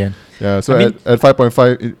 5.5 million. Yeah, so at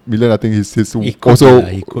 5.5 million, I think he's also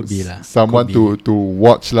someone to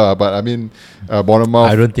watch, But I mean,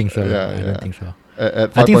 Bournemouth. I don't think so. I don't think so.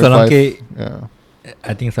 At 5.5,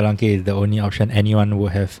 I think Solanke is the only option anyone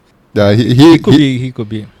would have. Yeah, he could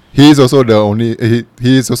be. He is also the only.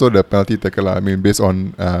 He is also the penalty taker, I mean, based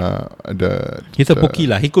on He's a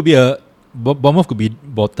Pookie, He could be a Bournemouth could be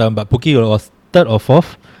bottom, but Pookie was 3rd or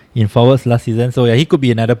 4th in forwards last season. So he could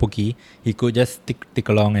be another Pookie. He could just tick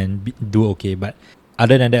along and do okay. But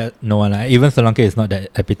other than that, no one. Even Solanke is not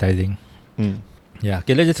that appetizing. Yeah.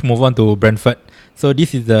 Okay, let's just move on to Brentford. So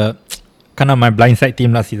this is the kind of my blindside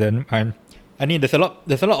team last season. I mean, there's a lot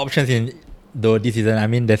of options in this season. I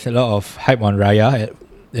mean, there's a lot of hype on Raya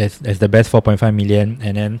as the best 4.5 million,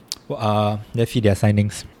 and then let's see their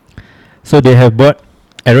signings. So they have bought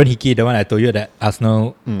Aaron Hickey, the one I told you that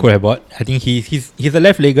Arsenal could have bought. I think he's a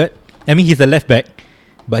left-legged. I mean, he's a left back,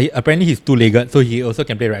 but apparently he's two-legged, so he also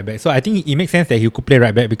can play right back. So I think it makes sense that he could play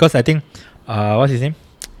right back, because I think what's his name?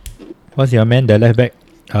 What's your man, the left back?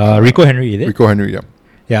 Rico Henry, is it? Rico Henry, yeah.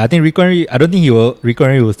 Yeah, I think Rico Henry. I don't think Rico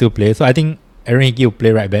Henry will still play. So I think Aaron Hickey will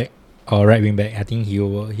play right back or right wing back. I think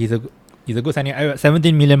he's a good signing.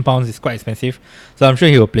 17 million pounds is quite expensive, so I'm sure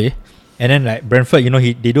he will play. And then like Brentford,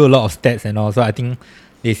 they do a lot of stats and all, so I think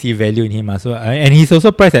they see value in him. So and he's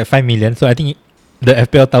also priced at 5 million. So I think the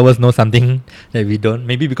FPL towers know something that we don't.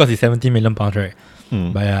 Maybe because he's 17 million pounds, right?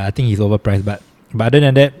 But I think he's overpriced. But other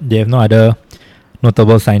than that, they have no other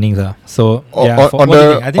notable signings. So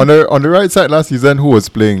on the right side last season, who was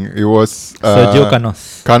playing? It was Sergio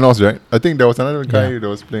Canos. Canos, right? I think there was another guy that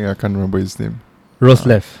was playing. I can't remember his name.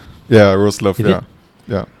 Roslev. Roslev.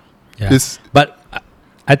 Yeah. But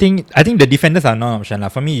I think the defenders are not an option.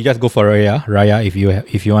 For me, you just go for Raya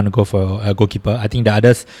if you want to go for a goalkeeper. I think the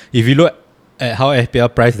others, if you look at how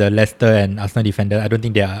FPL priced the Leicester and Arsenal defenders, I don't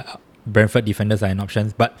think their Brentford defenders are an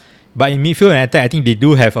options. But in midfield and attack, I think they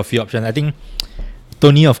do have a few options. I think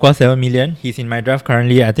Tony, of course, 7 million. He's in my draft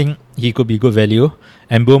currently. I think he could be good value.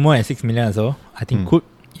 And Bomo at 6 million as well. I think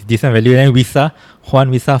is decent value. And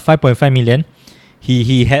Juan Wissa, 5.5 million.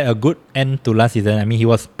 He had a good end to last season. I mean, he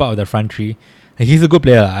was part of the front three. And he's a good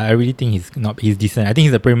player. I really think he's decent. I think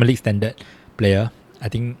he's a Premier League standard player. I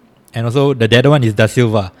think, and also the other one is Da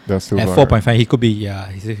Silva at 4.5. Right. He could be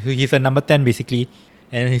he's a number 10 basically.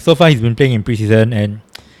 And so far he's been playing in preseason, and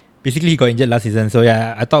basically he got injured last season. So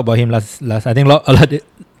I talked about him last. I think a lot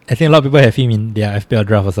of people have him in their FPL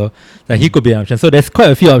draft also. So he could be an option. So there's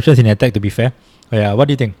quite a few options in attack, to be fair. What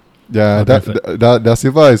do you think? Yeah, Da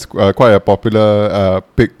Silva is quite a popular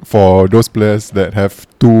pick for those players that have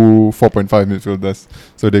 2 4.5 midfielders.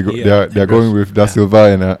 So they're going with Da Silva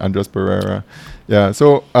and Andres Pereira. Yeah.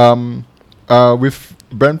 So with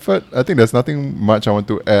Brentford, I think there's nothing much I want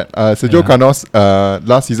to add. Sergio Yeah. Canos,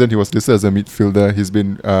 last season he was listed as a midfielder. He's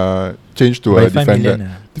been changed to By a 5 defender.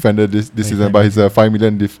 million, Defender this By season, 5 but he's a 5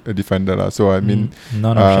 million defender lah. So I mean,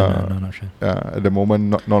 non-option. Non-option. at the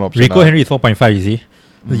moment, not option. Rico Henry is 4.5. You see,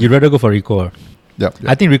 you'd rather go for Rico. Yep.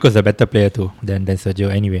 I think Rico's a better player too than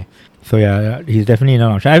Sergio anyway. So yeah, he's definitely not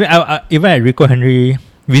an option. I mean, even at Rico Henry,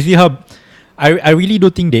 we see how. I really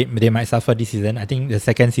do think they might suffer this season. I think the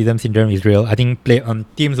second season syndrome is real. I think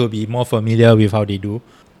teams will be more familiar with how they do.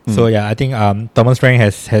 So yeah, I think Thomas Frank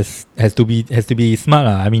has to be smart.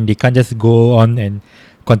 I mean, they can't just go on and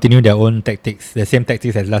continue their own tactics, the same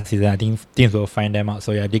tactics as last season. I think teams will find them out.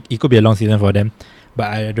 So yeah, it could be a long season for them.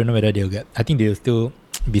 But I don't know whether they'll get. I think they'll still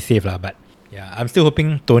be safe lah. But yeah, I'm still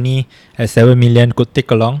hoping Tony at 7 million could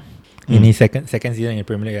take along in his second season in the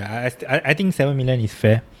Premier League. I think 7 million is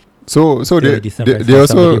fair. So Still a they decent price they for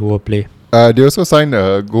also somebody who will play. they also signed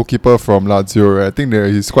a goalkeeper from Lazio. Right? I think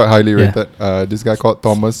he's quite highly rated. This guy called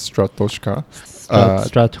Thomas Stratoshka.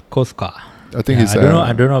 Stratkoska. I think Yeah, he's.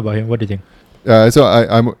 I don't know about him. What do you think? So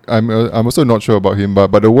I'm also not sure about him,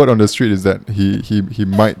 but the word on the street is that he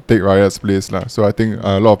might take Raya's place lah. So I think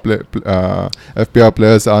a lot of FPL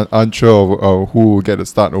players are unsure of who will get a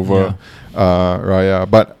start over Raya.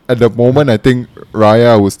 But at the moment, I think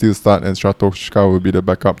Raya will still start and Stratoshka will be the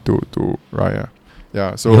backup to Raya.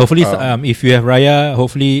 Yeah. So Hopefully, if you have Raya,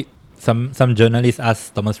 hopefully some journalists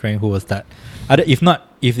ask Thomas Frank who will start. If not,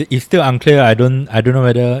 if it's still unclear, I don't know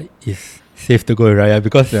whether it's safe to go with Raya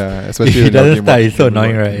because if especially he when you're doesn't talking start, about it's so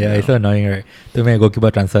annoying, teamwork. right? Yeah, it's so annoying, right? To make a goalkeeper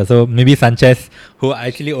transfer. So maybe Sanchez, who I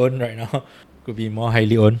actually own right now, could be more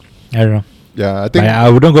highly owned. I don't know. Yeah, I think I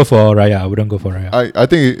wouldn't go for Raya. I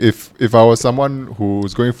think if I was someone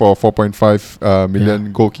who's going for 4.5 million Who will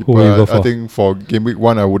you goalkeeper, go for? I think for game week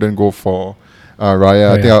 1 I wouldn't go for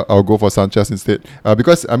Raya. I think I'll go for Sanchez instead.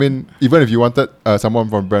 Because I mean, even if you wanted someone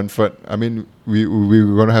from Brentford, I mean, we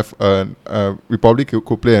were gonna have we probably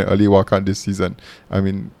could play an early wildcard this season. I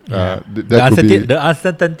mean, that could be the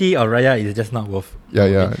uncertainty of Raya is just not worth.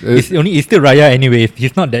 yeah. It's still Raya anyway.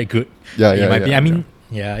 He's not that good. in my opinion. I mean,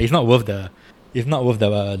 yeah. it's not worth the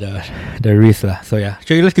risk lah. So yeah,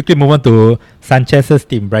 let's quickly move on to Sanchez's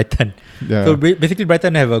team, Brighton. Yeah. So basically,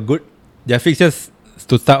 Brighton have their fixtures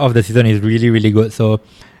to start off the season is really, really good. So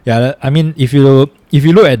yeah, I mean, if you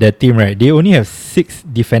look at their team, right, they only have 6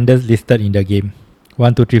 defenders listed in the game.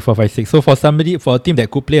 1, 2, 3, 4, 5, 6. So for a team that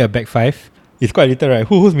could play a back 5, it's quite little, right?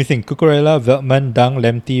 Who's missing? Cucurella, Veltman, Dang,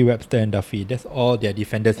 Lemty, Webster, and Duffy. That's all their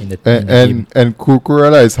defenders in the team. And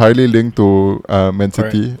Cucurella is highly linked to Man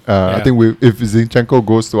City. I think if Zinchenko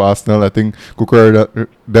goes to Arsenal, I think Cucurella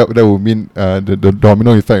that will mean the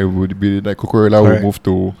domino effect would be like Cucurella will move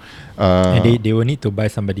to. And they will need to buy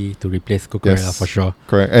somebody to replace Cucurella for sure.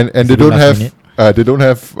 Correct. And they don't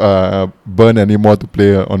have Burn anymore to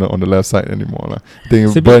play on the left side anymore lah. I think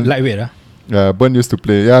it's a Burn bit lightweight, Burn used to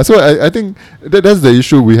play. Yeah, so I think that's the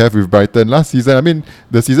issue we have with Brighton. Last season, I mean,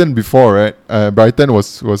 the season before, right? Brighton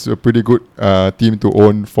was a pretty good team to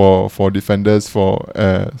own for defenders, for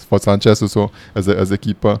Sanchez also as a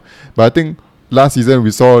keeper. But I think last season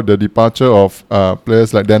we saw the departure of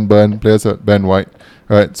players like Dan Burn, players like Ben White,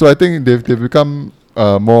 right? So I think they've become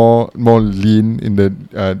more lean in the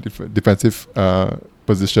defensive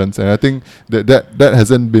positions, and I think that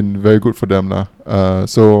hasn't been very good for them lah.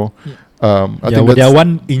 I think they are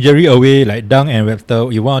one injury away, like Dang and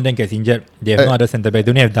Webster. If one of them gets injured, they have no other centre back.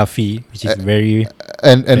 They only have Duffy, which is very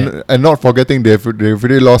and not forgetting they've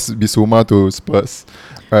really lost Bissouma to Spurs,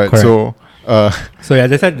 right? Correct. So yeah,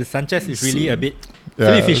 that's why the Sanchez is really a bit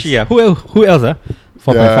really fishy. Yeah, who else?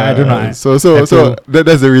 4.5. I don't know. So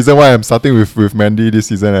that's the reason why I'm starting with Mendy this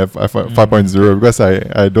season at 5.0 because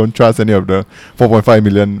I don't trust any of the 4.5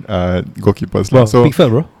 million goalkeepers. Bro, so Pickford,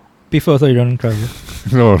 bro. Pickford also you don't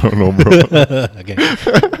trust. No, bro. Okay.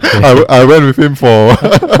 I went with him for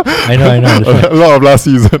I know. a lot of last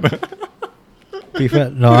season.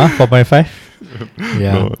 Pickford, no, 4.5.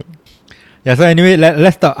 Yeah. No. Yeah. So anyway,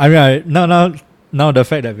 let's talk. I mean, now the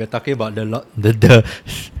fact that we're talking about the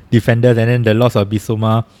defenders and then the loss of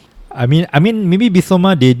Bissouma. I mean, maybe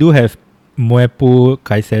Bissouma they do have Moepu,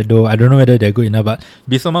 Caicedo. I don't know whether they're good enough, but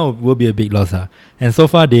Bissouma will be a big loss. And so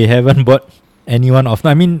far they haven't bought anyone off.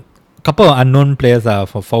 I mean, couple of unknown players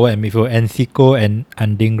for forward and midfield, Encico and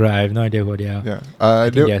Andingra. I have no idea who they are. Yeah, I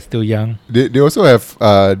think they are still young. They also have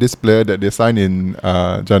this player that they signed in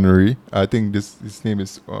January. I think his name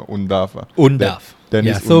is Undaf. Undaf.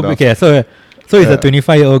 Dennis Undaf. Okay, so he's a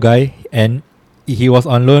 25-year-old guy, and he was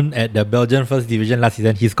on loan at the Belgian First Division last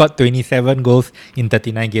season. He scored 27 goals in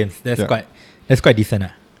 39 games. That's quite decent.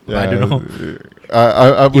 But I don't know.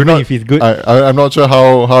 We're Even not, if he's good. I'm not sure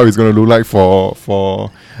how he's going to look like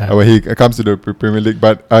for when he comes to the Premier League,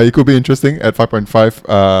 but it could be interesting at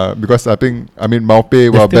 5.5 because I mean Maupe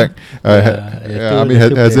while still- back still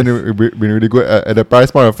hasn't players. been really good at the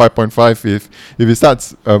price point of 5.5. If he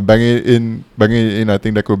starts banging it in, I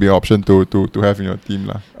think that could be an option to have in your team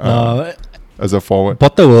lah. As a forward.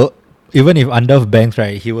 Potter will, even if Andorf banks,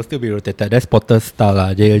 right, he will still be rotated. That's Potter's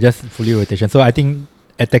style. They are just fully rotation. So I think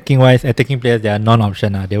attacking players, they are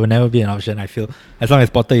non-option. They will never be an option, I feel, as long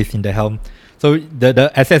as Potter is in the helm. So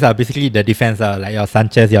the assets are basically the defense, like your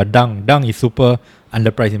Sanchez, your Dunk. Dunk is super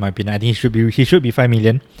underpriced in my opinion. I think he should be 5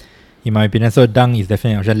 million in my opinion. So Dunk is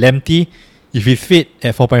definitely an option. Lemty, if he's fit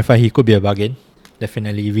at 4.5, he could be a bargain.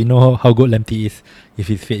 Definitely. We know how good Lemty is if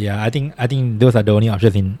he's fit. Yeah, I think those are the only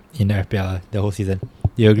options in the FPL the whole season.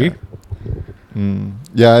 Do you agree?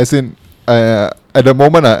 Yeah, as in at the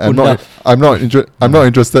moment I'm not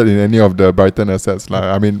interested in any of the Brighton assets.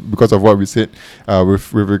 I mean, because of what we said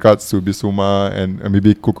with regards to Bissouma and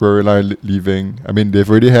maybe Cucurella leaving. I mean, they've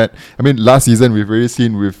already had. I mean, last season we've already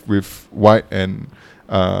seen with White and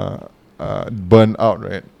Burn out,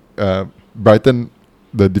 right? Brighton,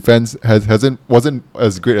 the defense wasn't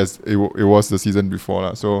as great as it was the season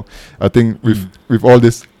before. So I think with all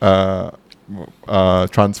this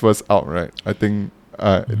transfers out, right, I think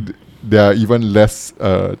they are even less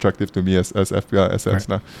attractive to me as FPL assets.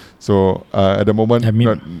 Right. So at the moment,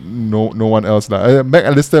 no one else.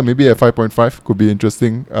 McAllister maybe at 5.5 could be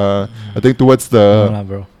interesting. I think towards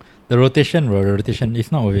the rotation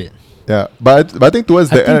is not worth it. Yeah, but I think towards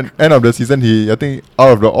the end of the season, I think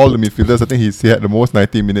out of all the midfielders, I think he had the most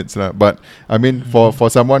 90 minutes. But I mean, for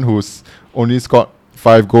someone who's only scored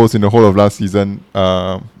 5 goals in the whole of last season,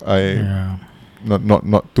 not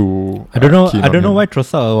too. I don't know why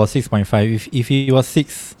Trossard was 6.5. If he was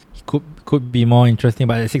 6, he could be more interesting.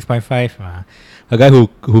 But at 6.5, a guy who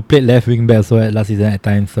played left wing back also at last season at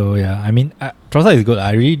times. So yeah, I mean, Trossard is good.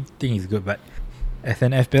 I really think he's good, but as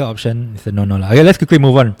an FPL option, it's a no. Okay, let's quickly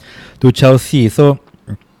move on to Chelsea. So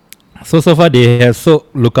far they have sold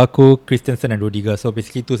Lukaku, Christensen and Rudiger. So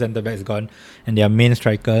basically 2 centre backs gone, and their main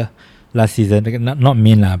striker last season, not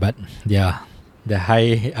main but yeah, the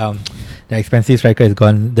high the expensive striker is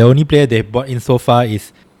gone. The only player they bought in so far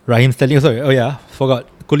is Raheem Sterling. Forgot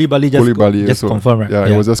Koulibaly just confirmed, right? Yeah,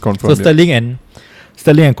 it was just confirmed. So Sterling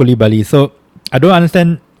and Koulibaly. So I don't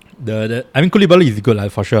understand the I mean Koulibaly is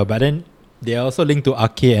good for sure, but then they are also linked to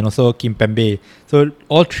Ake and also Kimpembe. So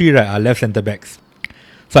all 3 are left centre backs.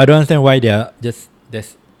 So I don't understand why they are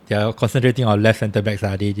concentrating on left centre backs.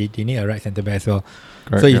 They need a right centre back as well.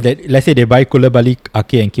 Correct, so if let's say they buy Koulibaly,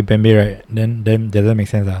 Ake and Kimpembe, right? Then doesn't make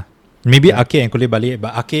sense. Maybe Ake and Koulibaly,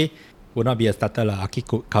 but Ake would not be a starter. Ake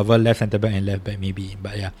could cover left centre back and left back maybe.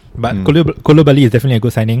 But yeah. But Koulibaly is definitely a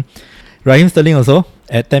good signing. Raheem Sterling also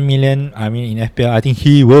at 10 million. I mean, in FPL, I think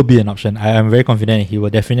he will be an option. I am very confident he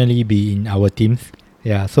will definitely be in our teams.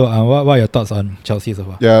 Yeah. So, what are your thoughts on Chelsea so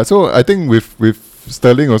far? Yeah. So I think with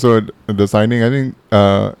Sterling also the signing, I think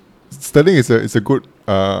Sterling is a good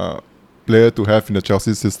player to have in the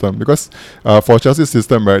Chelsea system because for Chelsea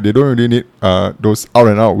system, right, they don't really need those out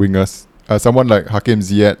and out wingers. Someone like Hakim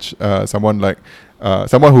Ziyech, someone like.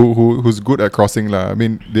 Someone who's good at crossing. I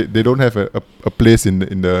mean, they don't have a place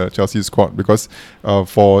in the Chelsea squad because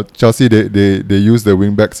for Chelsea they use the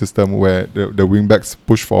wing back system where the wing backs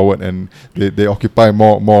push forward and they occupy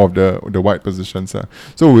more of the wide positions.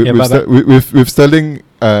 So with Sterling,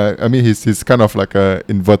 I mean he's kind of like a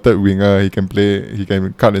inverted winger. He can play. He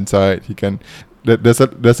can cut inside. He can. There's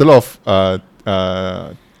a lot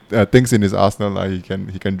of things in his arsenal. He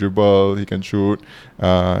can dribble, he can shoot,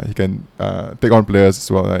 he can take on players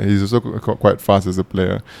as well. He's also quite fast as a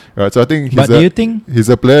player. So I think he's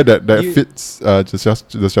a player that fits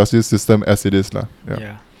the Chelsea system as it is.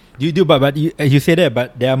 Yeah. But you say that,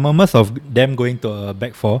 but there are murmurs of them going to a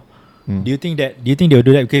back 4. Do you think they will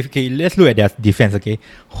do that? Okay, let's look at their defense. Okay,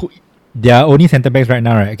 they are only centre backs right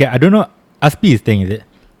now, right? Okay, I don't know. Aspi is staying, is it?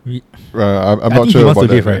 I'm not sure about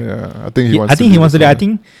that. Right? Yeah, I think he wants to leave.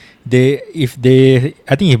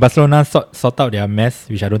 I think if Barcelona sort out their mess,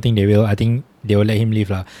 which I don't think they will, I think they will let him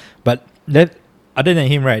leave. But other than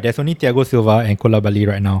him, right, there's only Thiago Silva and Koulibaly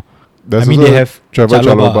right now. They have Trevor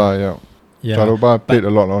Chalobah. Yeah. Chalobah played a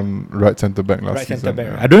lot on right centre back last season.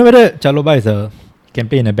 I don't know whether Chalobah can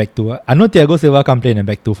play in a back 2. I know Thiago Silva can play in a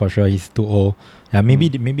back 2 for sure. He's too old. Yeah, maybe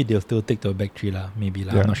they'll still take to a back 3 maybe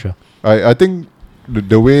I'm not sure. I think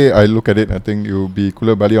the way I look at it, I think it will be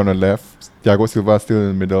Koulibaly on the left, Thiago Silva still in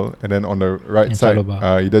the middle, and then on the right And side,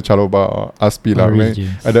 Chalobah. either Chalobah or Aspi. Or lah. Reece Right?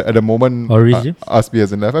 James. At the moment, Or Reece James? Aspi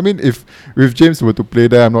hasn't left. I mean, if James were to play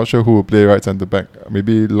there, I'm not sure who will play right centre back.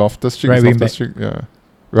 Maybe Loftus-Cheek. Right wing Loftus-Cheek, yeah.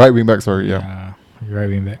 Right wing back, sorry, yeah. Right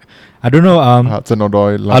wing back. I don't know.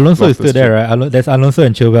 Hudson-Odoi, Alonso is still there, right? There's Alonso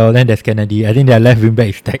and Chilwell. Then there's Kennedy. I think their left wing back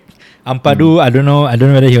is stacked. Ampadu, I don't know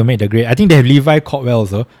whether he'll make the grade. I think they have Levi Caldwell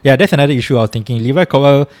also. Yeah, that's another issue I was thinking. Levi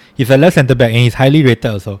Caldwell, he's a left centre back and he's highly rated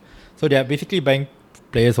also. So they are basically buying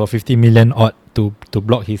players for 50 million odd to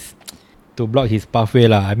block his pathway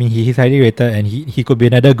lah. I mean, he's highly rated and he could be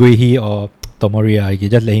another Guehi or Tomori. You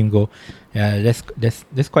just let him go. Yeah,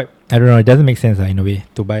 that's quite. I don't know. It doesn't make sense in a way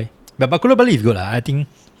to buy. But Koulibaly is good lah. I think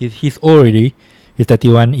he's old already. He's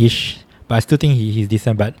 31-ish. But I still think he's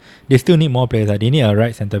decent. But they still need more players. They need a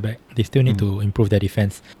right centre back. They still need to improve their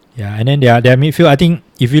defense. Yeah, and then their midfield. I think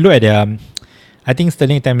if you look at their, I think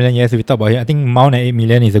Sterling 10 million. Yes, we talk about it. I think Mount at 8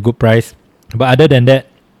 million is a good price. But other than that,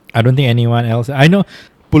 I don't think anyone else. I know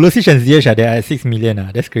Pulisic and Ziyech are at 6 million.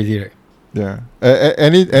 That's crazy, right? Yeah.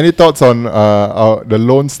 Any thoughts on the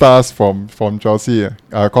lone stars from Chelsea?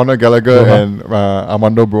 Conor Gallagher Broha. and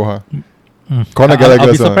Armando Broha. I'll Conor be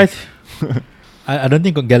Gallagher. surprised. I don't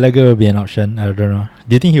think Gallagher will be an option. I don't know.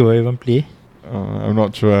 Do you think he will even play? I'm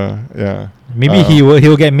not sure. Yeah. Maybe he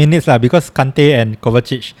will get minutes lah because Kante and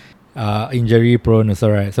Kovacic are injury prone also,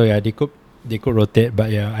 right? So yeah, they could rotate,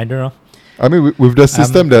 but yeah, I don't know. I mean, with the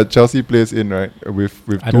system that Chelsea plays in, right? With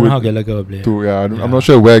I don't know how Gallagher will play. I'm not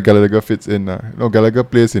sure where Gallagher fits in. Gallagher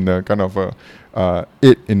plays in a kind of a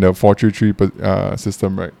 8 in the 4-3-3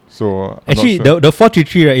 system, right? So actually, the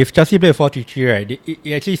 4-3-3, right? If Chelsea play 4-3-3, right,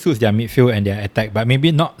 it actually suits their midfield and their attack, but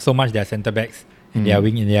maybe not so much their centre backs and their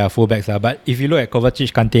wing and their full backs. But if you look at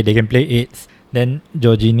Kovacic, Kante, they can play 8s. Then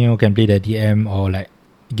Jorginho can play the DM or like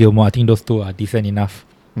Gilmour. I think those two are decent enough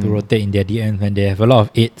to rotate in their DMs when they have a lot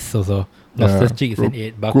of 8s also. Loftus-Cheek is an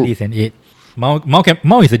 8, Barkley is an 8. Mount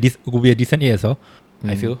could be a decent 8 as well.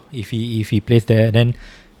 I feel if he plays there. Then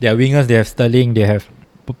their wingers, they have Sterling, they have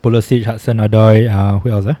Pulisic, Hudson-Odoi. Who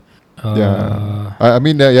else? I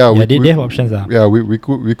mean, they have options. Yeah,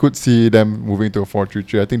 we could see them moving to a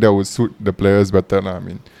 4-3-3. I think that would suit the players better. I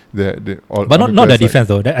mean, they all. But not the defense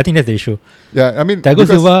though. I think that's the issue. Yeah, I mean,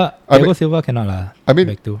 Thiago Silva cannot lah. I mean,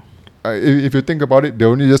 back to. If you think about it, they're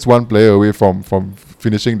only just one player away from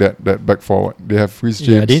finishing that back forward. They have Reece James.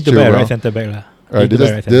 Yeah, they need to buy a right centre back lah. They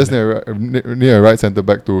just need a right centre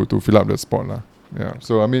back to fill up the spot lah. Yeah.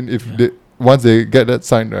 So I mean, once they get that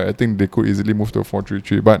signed, I think they could easily move to a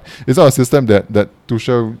 4-3-3. But it's not a system that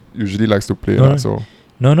Tuchel usually likes to play.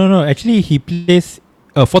 No. Actually, he plays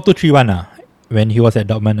 4-2-3-1 when he was at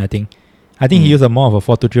Dortmund. I think he used more of a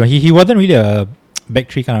 4-2-3-1. He wasn't really a back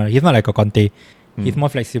three kind of. He's not like a Conte. He's more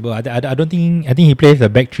flexible. I don't think. I think he plays a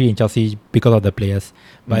back three in Chelsea because of the players.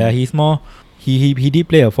 But yeah, he's more. He did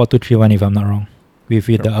play a 4-2-3-1 if I'm not wrong, with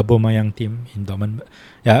the Aubameyang team in Dortmund. But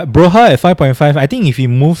yeah, Broha at 5.5. I think if he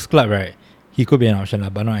moves club, right, he could be an option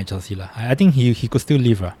but not at Chelsea I think he could still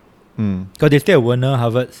leave because they still have Werner,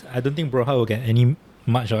 Havertz. I don't think Broha will get any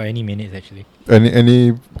minutes actually.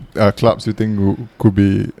 Any clubs you think could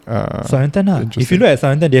be Southampton If you look at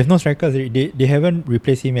Southampton, they have no strikers. They haven't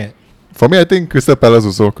replaced him yet. For me, I think Crystal Palace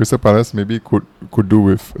also. Crystal Palace maybe could do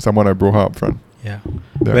with someone like Broha up front. Yeah.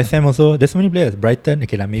 West Ham also. There's so many players. Brighton.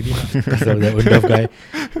 Okay, maybe not because of the Undorf guy.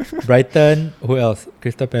 Brighton. Who else?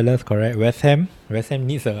 Crystal Palace. Correct. West Ham. West Ham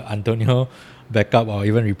needs a Antonio backup or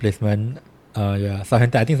even replacement.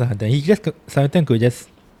 Southampton. I think Southampton could just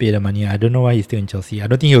pay the money. I don't know why he's still in Chelsea. I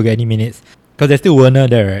don't think he'll get any minutes because there's still Werner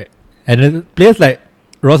there, right? And players like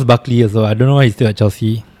Ross Barkley also. I don't know why he's still at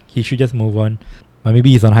Chelsea. He should just move on. But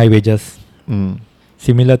maybe he's on high wages.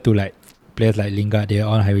 Similar to like players like Lingard, they're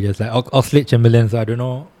on high wages. Like Oxlade-Chamberlain, so I don't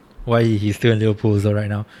know why he's still in Liverpool right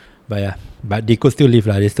now. But yeah, but they could still leave.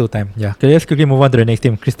 There's still time. Yeah, okay, let's quickly move on to the next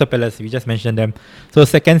team. Crystal Palace, we just mentioned them. So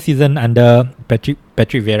second season under Patrick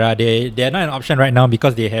Vieira. They're not an option right now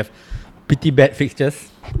because they have pretty bad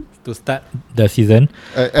fixtures to start the season.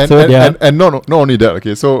 And not only that,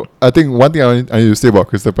 okay, so I think one thing I need to say about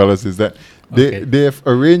Crystal Palace is that they have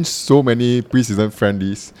arranged so many preseason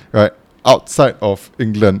friendlies, right, outside of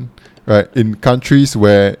England, right, in countries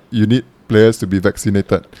where you need players to be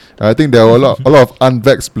vaccinated. I think there are a lot of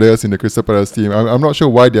unvaxxed players in the Crystal Palace team. I'm not sure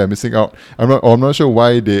why they are missing out. I'm not sure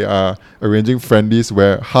why they are arranging friendlies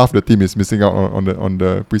where half the team is missing out on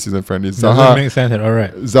the preseason friendlies. Doesn't make sense at all,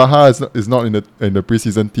 right? Zaha is not in the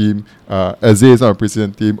preseason team. Eze is not a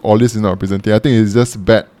preseason team. Ollis is not a preseason team. I think it's just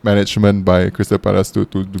bad management by Crystal Palace to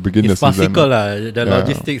begin the season. It's farcical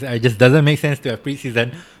logistics. It just doesn't make sense to have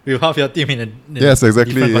preseason with half your team in a yes,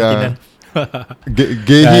 exactly. different continent.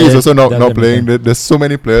 Gahey is also not doesn't playing. make There's so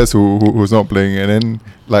many players who's not playing, and then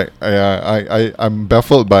like I'm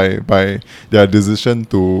baffled by their decision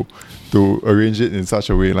to arrange it in such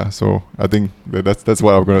a way lah. So I think that's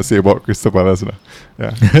what I'm gonna say about Crystal Palace lah.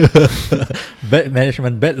 Yeah. Bad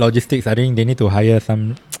management, bad logistics. I think they need to hire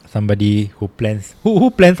somebody who plans.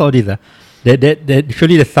 Who plans all this? That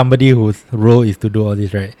surely there's somebody whose role is to do all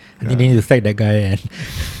this, right? I think they need to sack that guy and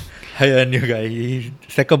hire a new guy. He's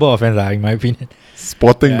sackable offense, in my opinion.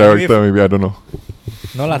 Sporting director, maybe, I don't know.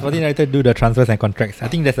 No lah, sporting director do the transfers and contracts. I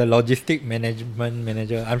think there's a logistic management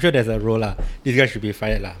manager. I'm sure there's a role lah. This guy should be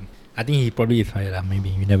fired lah. I think he probably is fired lah. Maybe,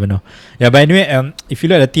 you never know. Yeah, but anyway, if you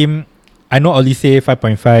look at the team, I know Olise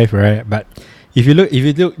 5.5, right? But if you look,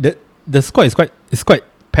 the squad is quite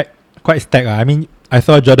packed, quite stacked. I mean, I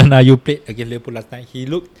saw Jordan Ayew played against Liverpool last night.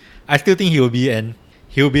 I still think he'll be an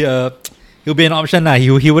option lah.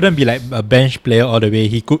 He wouldn't be like a bench player all the way.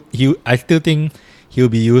 I still think he'll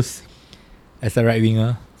be used as a right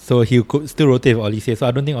winger. So he could still rotate with Olise. So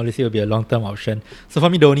I don't think Olise will be a long-term option. So for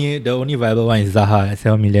me, the only viable one is Zaha at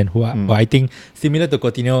 7 million, who I think similar to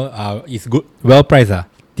Coutinho is good, well priced,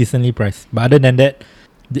 decently priced. But other than that,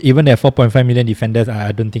 even their 4.5 million defenders,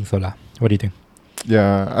 I don't think so lah. What do you think?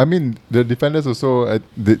 Yeah, I mean the defenders also.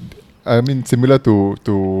 I mean similar to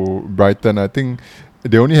Brighton. I think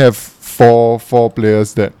they only have four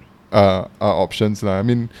players that are options lah. I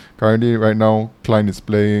mean currently right now Klein is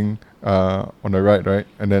playing on the right,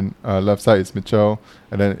 and then left side is Mitchell,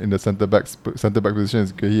 and then in the centre back position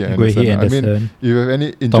is Guehi and Anderson. I mean, if you have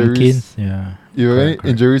any injuries,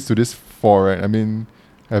 injuries to this four, right? I mean,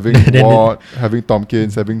 having Ward, having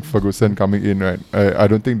Tompkins, having Ferguson coming in, right? I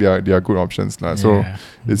don't think they are good options lah. So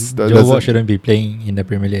it's Joe Ward shouldn't be playing in the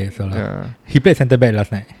Premier League. So he played centre back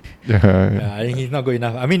last night. Yeah. I think he's not good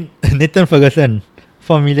enough. I mean, Nathan Ferguson,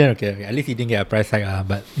 4 million. Okay. At least he didn't get a price tag.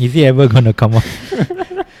 But is he ever gonna come on?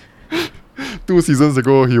 2 seasons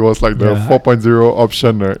ago, he was like the 4.0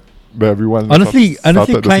 option, right? That everyone honestly,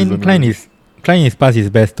 Klein is past his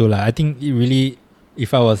best too lah. I think it really,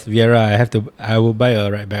 if I was Vieira, I would buy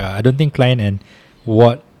a right back. I don't think Klein and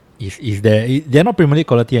Watt is there. They're not Premier League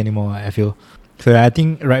quality anymore, I feel. So I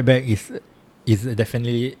think right back is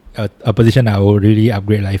definitely a position I would really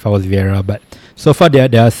upgrade if I was Vieira. But so far there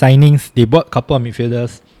are signings. They bought a couple of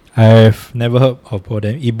midfielders. I've never heard of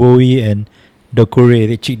them. Ibowie and Doucouré,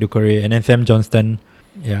 and then Sam Johnston.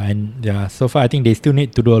 So far I think they still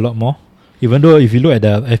need to do a lot more. Even though if you look at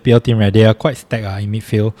the FPL team, right, they are quite stacked in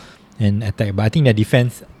midfield and attack. But I think their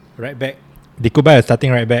defense, right back, they could buy a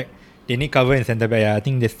starting right back. They need cover in centre back. I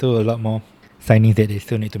think there's still a lot more signings that they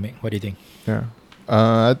still need to make. What do you think? Yeah.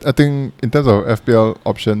 I think in terms of FPL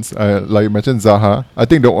options, like you mentioned Zaha, I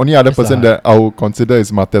think the only other person that I would consider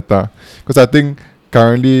is Mateta, because I think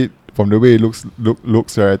currently from the way it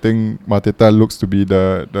looks, right, I think Mateta looks to be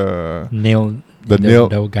the nail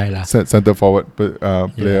guy lah. Centre forward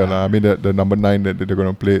player lah. I mean the number 9 that they're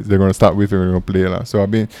gonna play. They're gonna start with and they're gonna play lah. So I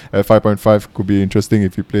mean at 5.5 could be interesting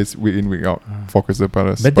if he plays week in week out for Crystal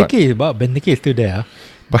Palace. Benteke is still there.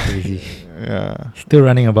 Crazy. Yeah. Still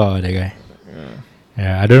running about that guy.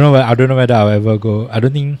 Yeah. I don't know whether I'll ever go. I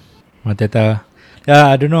don't think Mateta. Yeah,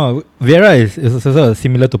 I don't know. Vieira is also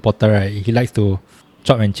similar to Potter, right? He likes to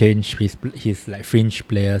chop and change his like fringe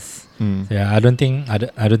players. So I don't think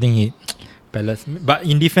he Palace. But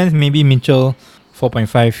in defense, maybe Mitchell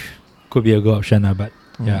 4.5 could be a good option. But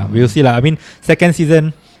we'll see lah. I mean, second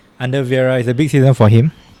season under Vieira is a big season for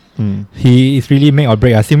him. He is really make or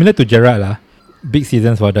break. Similar to Gerrard lah. Big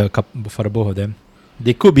seasons for the both of them.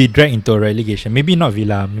 They could be dragged into a relegation. Maybe not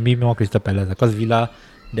Villa. Maybe more Crystal Palace. Because Villa,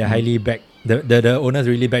 they're highly back. The owners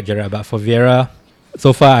really back Gerrard. But for Vieira,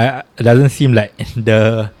 so far, it doesn't seem like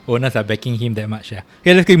the owners are backing him that much. Yeah.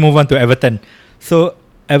 Okay, let's move on to Everton. So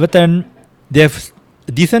Everton, they have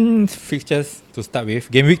decent fixtures to start with.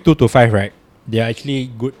 Game week 2 to 5, right? They are actually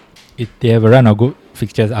good. They have a run of good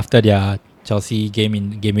fixtures after their Chelsea game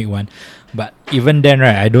in game week 1. But even then,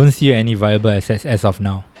 right, I don't see any viable assets as of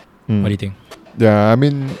now. What do you think? Yeah, I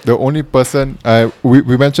mean, the only person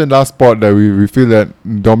we mentioned last pod that we feel that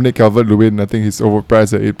Dominic Calvert-Lewin, I think he's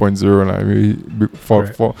overpriced at 8.0. Like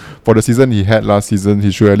for the season he had last season, he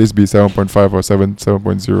should at least be 7.5 or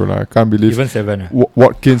 7.0. Like, I can't believe even 7.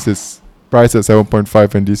 Watkins is priced at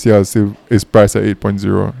 7.5 and DCL still is priced at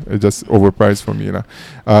 8.0. It's just overpriced for me.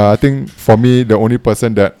 I think for me, the only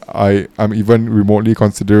person that I'm even remotely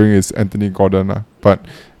considering is Anthony Gordon. But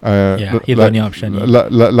he's the only option.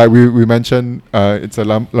 Like we mentioned, it's a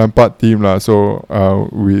Lampard team. So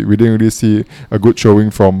we didn't really see a good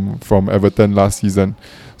showing from Everton last season.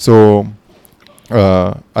 So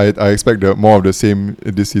I expect more of the same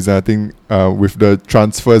this season. I think with the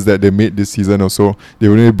transfers that they made this season also, they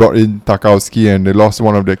only brought in Tarkowski and they lost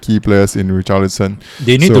one of the key players in Richarlison.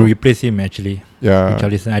 They need to replace him actually. Yeah,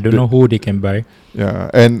 Richarlison. I don't know who they can buy. Yeah,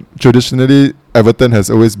 and traditionally Everton has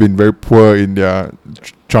always been very poor in their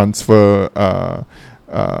transfer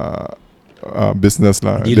business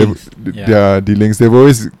lah. Their dealings. They've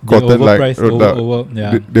always gotten like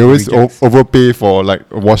they always overpay for like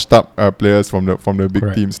washed up players from the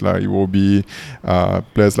big teams like. It will be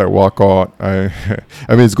players like Walcott. I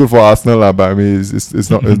mean it's good for Arsenal lah, but I mean it's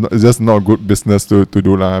not it's just not good business to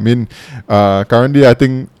do lah. I mean currently I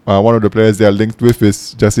think one of the players they are linked with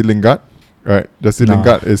is Jesse Lingard. Right, Jesse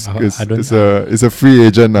Lingard is a free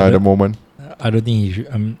agent at the moment. I don't think he should.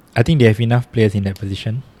 I think they have enough players in that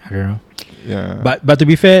position. I don't know. Yeah. But to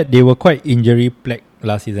be fair, they were quite injury plagued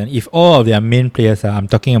last season. If all of their main players I'm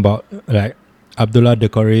talking about like Abdullah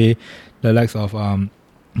Decore, the likes of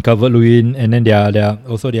Calvert-Lewin, and then their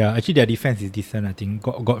defense is decent. I think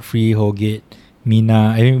Godfrey, Holgate,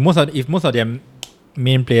 Mina. I mean if most of their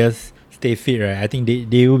main players stay fit, right, I think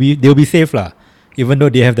they will be safe lah. Even though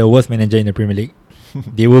they have the worst manager in the Premier League,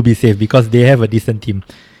 they will be safe because they have a decent team.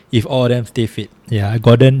 If all of them stay fit, yeah,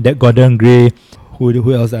 Gordon Gray,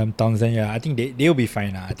 who else? Townsend, yeah, I think they will be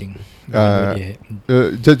fine. I think.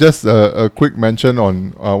 Just a quick mention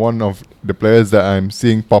on one of the players that I'm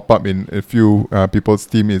seeing pop up in a few people's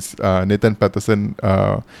team is Nathan Patterson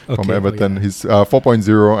from Everton. He's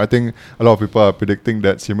 4.0. I think a lot of people are predicting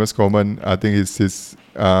that Seamus Coleman. I think his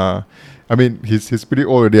I mean, he's pretty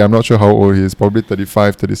old already. I'm not sure how old he is. Probably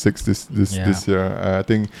 35, 36 this year. I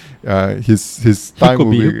think his time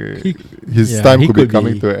could be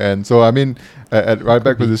coming to an end. So I mean, at right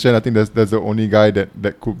back position, I think that's the only guy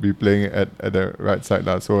that could be playing at the right side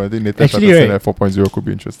lah. So I think Nathan Patterson at 4.0 could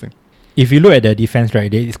be interesting. If you look at the defense,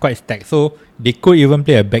 right, it's quite stacked. So they could even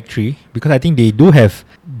play a back three because I think they do have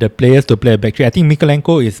the players to play a back three. I think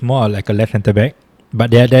Mikalenko is more like a left centre back,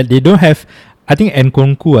 but they don't have. I think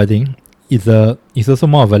Nkunku, I think, is also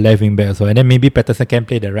more of a left wing back also, and then maybe Patterson can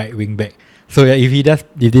play the right wing back. So yeah, if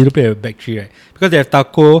they do play a back three, right, because they have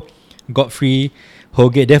Tako, Godfrey,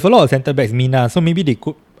 Holgate, they have a lot of centre backs, Mina, so maybe they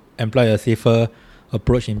could employ a safer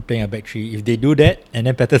approach in playing a back three. If they do that, and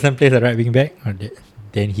then Patterson plays a right wing back,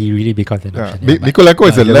 then he really becomes an option. Mikalenko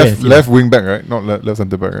is a left wing back, right? Not left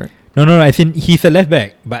centre back, right? No. I think he's a left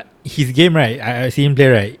back, but his game, right? I see him play,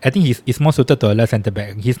 right? I think he's more suited to a left centre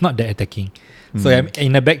back. He's not that attacking. So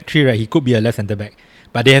in a back three, right, he could be a left centre back.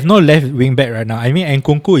 But they have no left wing back right now. I mean,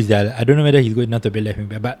 Nkunku is there. I don't know whether he's good enough to be left wing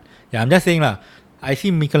back. But yeah, I'm just saying lah. I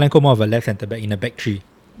see Mikalenko more of a left centre back in a back three.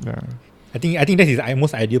 Yeah. I think that's his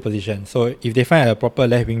most ideal position. So if they find a proper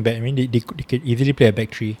left wing back, I mean, they could easily play a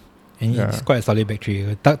back three. And it's quite a solid back three.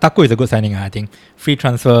 Tako is a good signing, I think. Free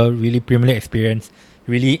transfer, really Premier League experience,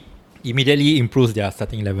 really immediately improves their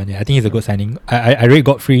starting 11. Yeah, I think it's a good signing. I rate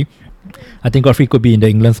Godfrey. I think Godfrey could be in the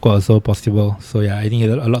England squad also possible. So yeah, I think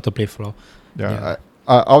he's a lot to play for. Yeah.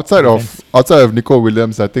 Outside of Nico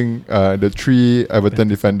Williams, I think the three Everton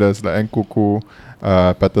defenders like Nkunku,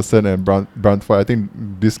 Patterson and Brantford, I think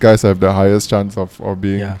these guys have the highest chance of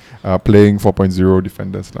being playing 4.0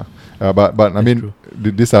 defenders lah. But I mean,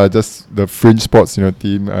 these are just the fringe spots in your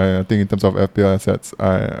team. I think in terms of FPL assets,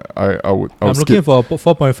 I'm looking for a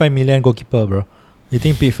 4.5 million goalkeeper, bro. You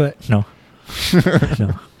think Pickford? No.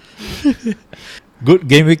 No. Good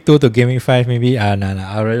game week 2 to game week 5 maybe. No.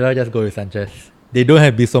 I'd rather just go with Sanchez. They don't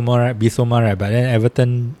have Bissouma, right? But then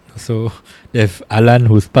Everton, so they have Alan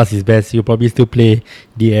who's past his best. He'll probably still play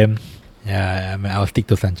DM. Yeah, I mean, I'll stick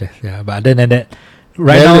to Sanchez. Yeah, but other than that,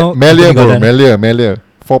 now Melia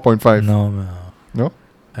 4.5. No.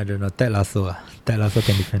 I don't know. Ted Lasso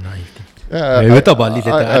can defend on anything. Yeah, we'll talk about Leeds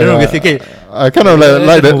later. I don't know. Okay. I kind of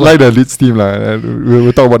like the Leeds team lah.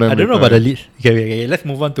 We'll talk about them. I don't know about the Leeds. Okay. Let's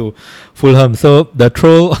move on to Fulham. So the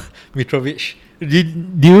troll Mitrovic. Did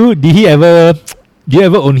you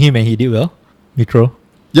ever own him and he did well, Mitro?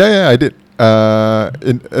 Yeah, I did.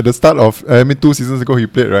 At the start of 2 seasons ago he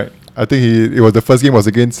played, right? I think it was the first game was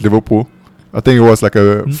against Liverpool. I think it was like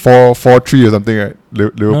a 4-3 or something, right?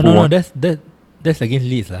 Liverpool no, that's against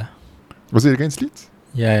Leeds lah. Was it against Leeds?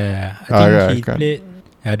 Yeah. I think he played.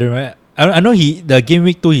 I don't know. I know the game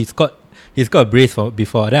week 2 he's got a brace for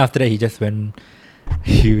before. Then after that he just went.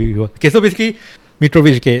 Okay, so basically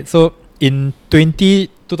Mitrovic. Okay, so in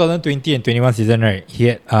 2020 and 21 season, right? He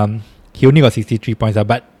had he only got 63 points,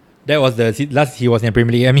 but that was the last he was in the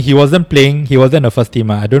Premier League. I mean, he wasn't playing. He wasn't the first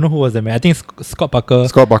team. I don't know who was the man. I think Scott Parker.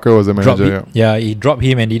 Scott Parker was the manager. He dropped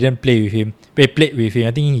him and didn't play with him. They played with him.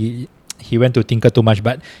 I think he went to tinker too much.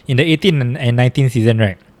 But in the 18 and 19 season,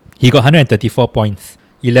 right, he got 134 points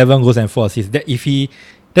 11 goals and 4 assists.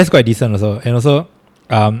 That's quite decent also. And also,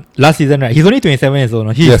 last season, right? He's only 27 years old.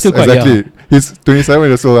 No? He's still quite young. He's 27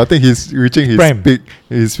 years old. I think he's reaching his Prime. peak,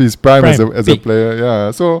 his prime as a player.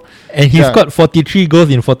 Yeah. So And he scored 43 goals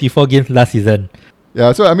in 44 games last season.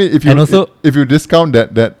 yeah. So I mean, if you discount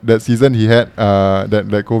that season he had,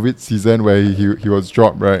 that COVID season where he was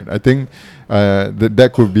dropped, right? I think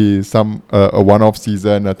that could be a one-off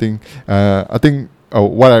season. I think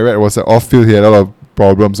what I read was that off field he had a lot of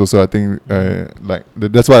problems also. I think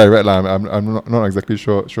that's what I read. I'm not exactly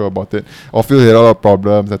sure about it. Off field he had a lot of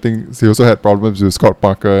problems. I think he also had problems with Scott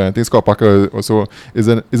Parker. And I think Scott Parker also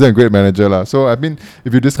isn't a great manager. So I mean,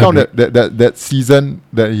 if you discount that season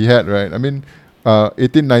that he had, right? I mean,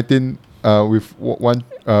 18-19 with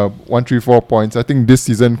 134 points. I think this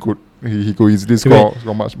season he could easily score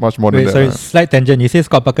much more than that. Sorry, slight tangent. You say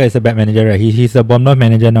Scott Parker is a bad manager, right? He's a Bournemouth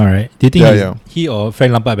manager now, right? Do you think he or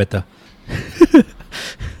Frank Lampard better?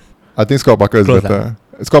 I think Scott Parker is better.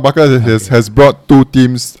 Scott Parker has brought two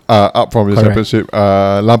teams up from the championship.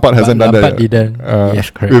 Lampard hasn't done that. Lampard didn't. Yes,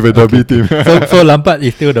 correct. With a derby team. So Lampard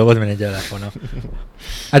is still the worst manager for now.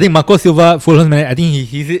 I think Marco Silva, Fulham's manager, I think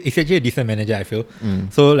he's actually a decent manager, I feel.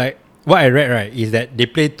 So like what I read, right, is that they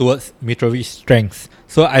play towards Mitrovic's strengths.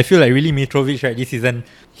 So I feel like really Mitrovic, right, this season,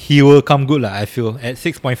 he will come good, I feel, at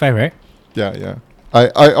 6.5, right? Yeah.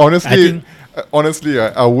 I honestly,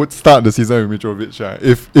 I would start the season with Mitrovic.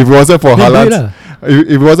 If it wasn't for Haaland's, if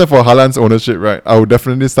it wasn't for Haaland's ownership, right, I would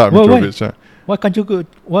definitely start Mitrovic. Why can't you go?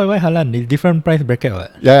 Why Haaland? It's different price bracket,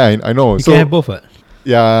 what? Yeah, I know. You can have both, what?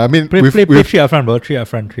 Yeah, I mean, play 3 up front, bro. 3 up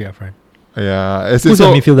front. Yeah. Who's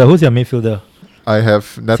your midfielder? I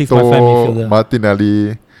have Neto,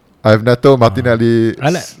 Martinelli. I have Neto, Martinelli,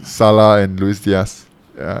 Salah, and Luis Diaz.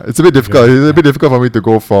 Yeah, it's a bit difficult. It's a bit difficult for me to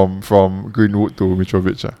go from Greenwood to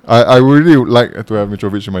Mitrovic. I really would like to have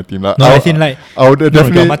Mitrovic in my team. I would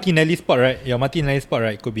definitely. Your Martinelli spot,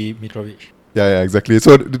 right? Could be Mitrovic. Yeah, exactly.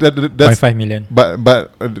 So that's 0.5 million.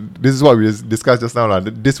 But this is what we discussed just now.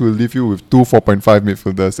 This will leave you with 2 4.5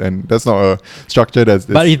 midfielders, and that's not a structure that's.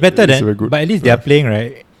 But it's better than. very good. But at least they are playing,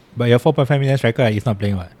 right? But your 4.5 million striker is not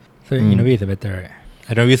playing, what? So in a way, it's better, right?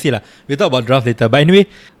 I don't know. We'll see, lah. We'll talk about drafts later. But anyway,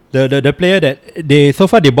 the player that they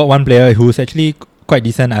bought one player who's actually quite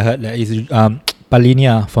decent. I heard that is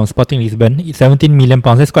Palhinha from Sporting Lisbon. It's 17 million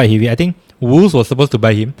pounds. That's quite heavy. I think Wolves was supposed to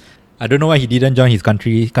buy him. I don't know why he didn't join his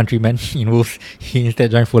countryman in Wolves. He instead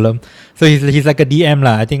joined Fulham. So he's like a DM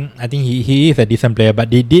lah. I think he is a decent player. But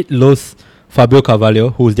they did lose Fabio Carvalho,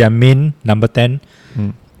 who's their main number 10.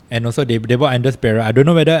 And also they bought Andres Pereira. I don't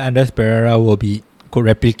know whether Andres Pereira could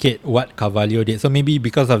replicate what Carvalho did. So maybe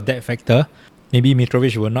because of that factor, maybe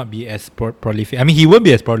Mitrovic will not be as prolific. I mean, he won't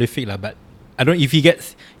be as prolific lah. But I don't. If he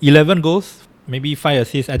gets 11 goals, maybe 5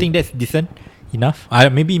 assists, I think that's decent enough.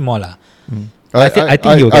 Maybe more lah. I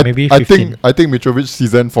think he'll get maybe 15. I think Mitrovic's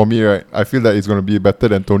season for me, right, I feel that it's going to be better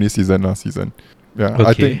than Tony's season last season. Yeah,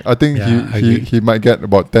 okay. I think he might get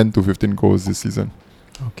about 10 to 15 goals this season.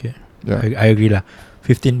 Okay. Yeah. I agree lah.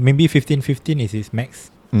 15 is his max.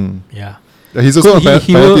 Yeah. He's also on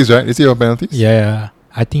penalties, right? Is he on penalties? Yeah.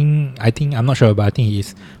 I think I'm not sure, but I think he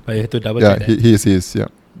is. But you have to double check that. He is. Yeah.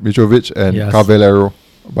 Mitrovic and Cavallero,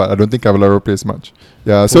 but I don't think Cavallero plays much.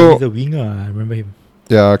 Yeah. So he's a winger. I remember him.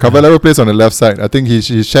 Yeah, Cavallero plays on the left side. I think he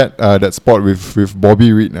shared that spot with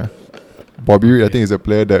Bobby Reid. Bobby Reid, I think, is a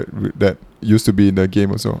player that used to be in the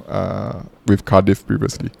game also with Cardiff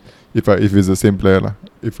previously. If it's the same player,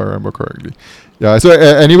 if I remember correctly. Yeah. So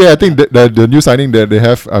anyway, I think the new signing that they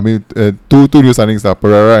have, I mean, two new signings are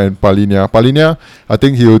Pereira and Palhinha. Palhinha, I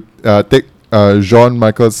think he would take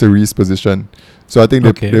Jean-Michel Seri's position. So I think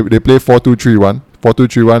they play 4-2-3-1.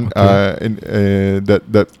 4-2-3-1. In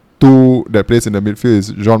that two that plays in the midfield is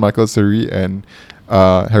Jean-Michel Seri and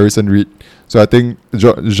Harrison Reed. So I think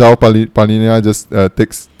João Palhinha just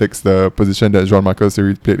takes the position that Jean-Michel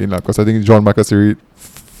Seri played in, because I think Jean-Michel Seri,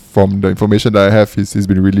 from the information that I have, he's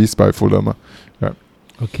been released by Fulham. Yeah.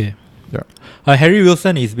 Okay. Yeah. Harry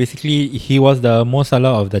Wilson is basically, he was the Mo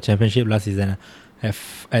Salah of the championship last season.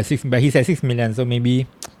 At 6, but he's at 6 million, so maybe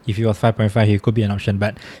if he was 5.5, he could be an option.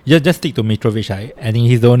 But just stick to Mitrovic. I think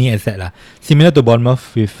he's the only asset. Similar to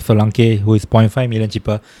Bournemouth with Solanke, who is 0.5 million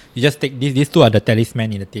cheaper. You just take these two are the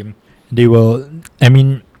talisman in the team. They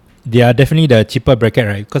are definitely the cheaper bracket,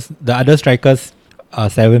 right? Because the other strikers are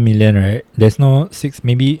 7 million, right? There's no 6,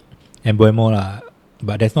 maybe Mbeumo lah,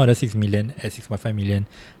 but there's no other 6 million at 6.5 million.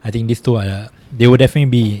 I think these two they will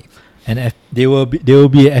definitely be they will be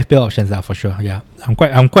FPL options for sure. Yeah, I'm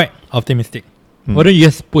quite optimistic. Why don't you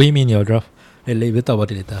just put him in your draft? We'll talk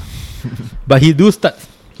about it later. But he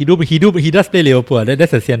He does play Liverpool.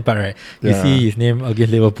 That's the sian part, right? You Yeah. see his name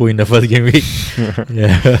against Liverpool in the first game week.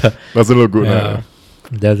 Yeah. Doesn't look good. Yeah.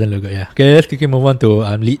 Doesn't look good, yeah. Okay, let's quickly move on to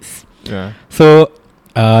Leeds. Yeah. So,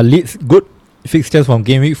 Leeds, good fixtures from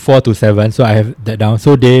game week 4 to 7. So, I have that down.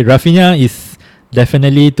 So, Rafinha is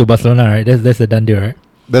definitely to Barcelona, right? That's a done deal, right?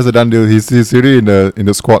 That's a done deal. He's already in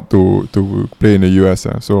the squad to play in the US.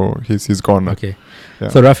 So he's gone. Okay. Yeah.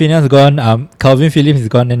 So, Rafinha's gone. Calvin Phillips is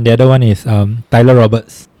gone. And the other one is Tyler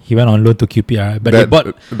Roberts. He went on loan to QPR. But they bought...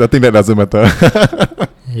 I think that doesn't matter.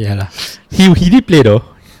 Yeah lah. He did play though.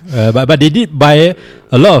 But they did buy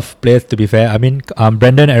a lot of players, to be fair. I mean,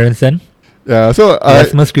 Brandon Aronson, Yeah. So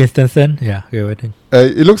Rasmus Christensen. Yeah, okay, what then?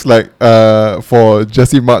 it looks like for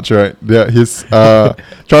Jesse March, right? His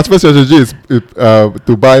transfer strategy is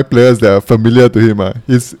to buy players that are familiar to him.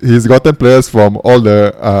 He's gotten players from all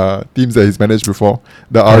the teams that he's managed before.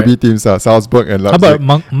 The RB teams are Salzburg and How Leipzig.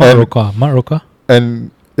 about Mark Roca? Mark Roca?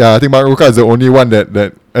 And yeah, I think Mark Roca is the only one that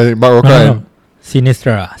Mark Roca No.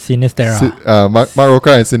 Sinistra. Mark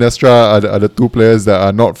Roca and Sinistra are the two players that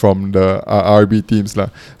are not from the RB teams lah.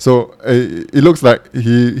 So it looks like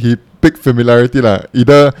he picked familiarity lah,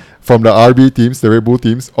 either from the RB teams, the Red Bull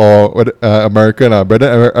teams, or American lah.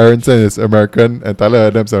 Brandon Aronson is American and Tyler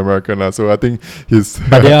Adams is American lah. So I think he's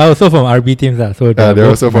But they are also from RB teams lah. So they're both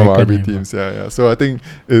also from American RB and- teams. Yeah. So I think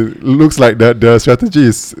it looks like that the strategy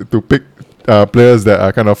is to pick players that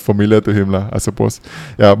are kind of familiar to him lah, I suppose.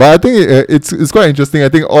 Yeah, but I think it's quite interesting. I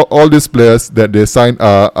think all these players that they signed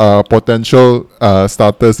are potential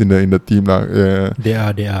starters in the team lah.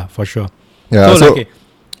 Yeah. They are for sure. Yeah. So okay.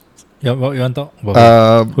 Yeah, what you want to talk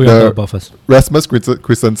about? Who you want to talk about first? Rasmus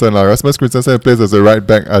Christensen lah. Rasmus Christensen plays as a right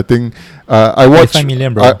back. I think I watched 5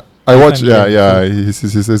 million, bro. I watched. 5 million. Yeah.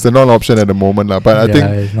 He's a non-option at the moment lah. But I Yeah, think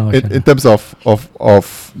it's not option. in terms of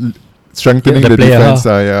strengthening The the player, defense,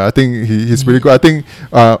 I think he's pretty good. I think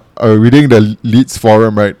reading the Leeds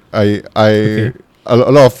forum, right? Okay. A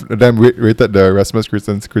lot of them rated the Rasmus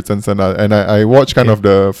Christensen, and I watched kind of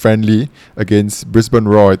the friendly against Brisbane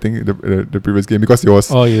Roar. I think the previous game, because it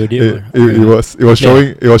was Oh, you did. it was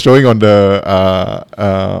showing on the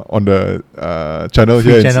channel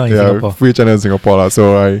Free here channel in Singapore. free channel in Singapore lah.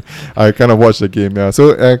 So I kind of watched the game. Yeah,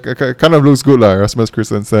 so kind of looks good lah. Rasmus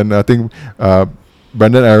Christensen. I think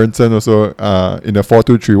Brandon Aronson also in the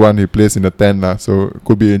 4-2-3-1 he plays in the 10 lah, so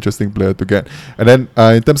could be an interesting player to get. And then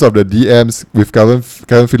in terms of the DMs with Calvin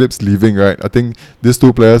Phillips leaving, right? I think these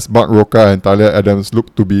two players, Mark Roca and Tyler Adams,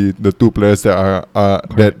 look to be the two players that are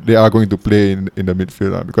that they are going to play in the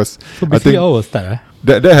midfield lah, because So I basically think all will start.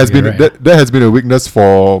 that has You're been right. that has been a weakness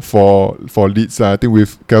for Leeds. I think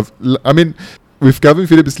with Calvin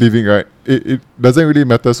Phillips leaving, right, it doesn't really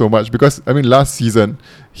matter so much, because last season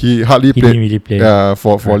he hardly He played didn't really play.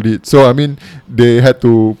 for Right. Leeds. So they had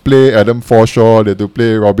to play Adam Forshaw, they had to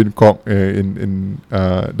play Robin Koch in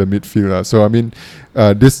the midfield. So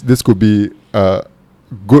this could be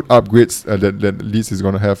good upgrades that Leeds is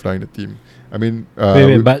going to have in the team.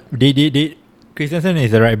 Wait, but they Christensen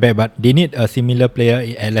is the right back, but they need a similar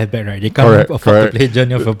player at left back, right? They can't afford to play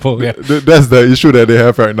Junior Firpo. Yeah. That's the issue that they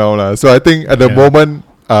have right now lah. So I think at the Yeah. moment,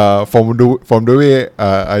 from the way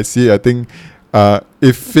I see, I think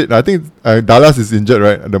if fit, I think Dallas is injured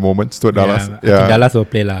right at the moment. So Dallas, I think Dallas will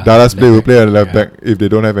play lah. Dallas will Left play at left yeah. back if they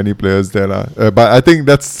don't have any players there lah. But I think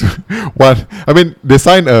that's one. They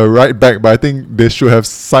signed a right back, but I think they should have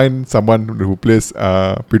signed someone who plays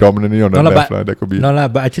predominantly on the No lah, left but- lah. That could be. No lah,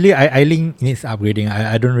 but actually Eiling needs upgrading.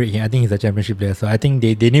 I don't rate him. I think he's a championship player, so I think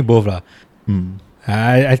they need both lah. Mm.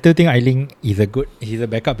 I still think Eiling he's a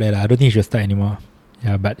backup player lah. I don't think he should start anymore.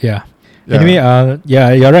 Yeah, but yeah. Yeah. Anyway,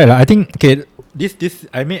 you're right lah. I think this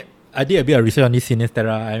I did a bit of research on this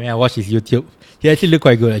Sinisterra. I watched his YouTube. He actually looked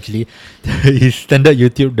quite good actually. The standard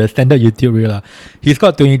YouTube reel lah. He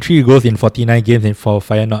scored 23 goals in 49 games for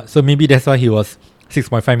Feyenoord. So maybe that's why he was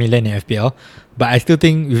 6.5 million in FPL. But I still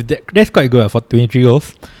think that's quite good for 23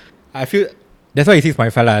 goals. I feel that's why he's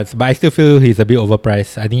 6.5 lah. But I still feel he's a bit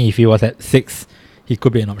overpriced. I think if he was at 6, he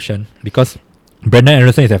could be an option, because Brandon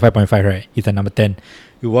Aronson is at 5.5, right? He's at number 10.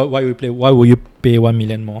 Why would you pay 1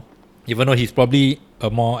 million more? Even though he's probably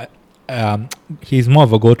he's more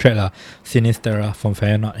of a goal threat lah. Sinisterra from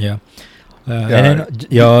Feyenoord, yeah. And then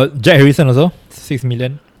your Jack Harrison also 6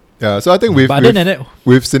 million. Yeah, so I think But other than that,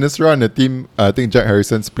 with Sinistra and the team, I think Jack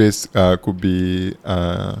Harrison's place could be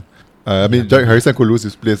I mean, Jack Harrison could lose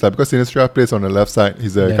his place because Sinistera plays on the left side.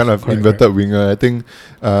 He's a Left, kind of correct, inverted winger. I think.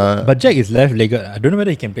 But Jack is left-legged. I don't know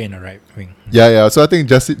whether he can play in the right wing. Yeah. So I think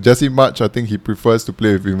Jesse March, I think he prefers to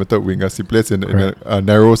play with inverted wingers. He plays in a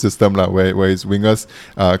narrow system where his wingers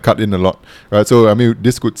cut in a lot. Right. So I mean,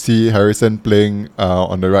 this could see Harrison playing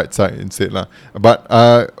on the right side instead But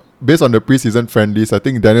based on the preseason friendlies, I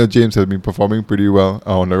think Daniel James has been performing pretty well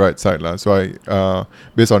on the right side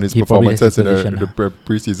based on his performances in the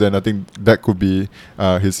preseason, I think that could be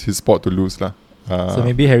his spot to lose So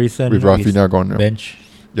maybe Harrison with Rafinha gone. Bench.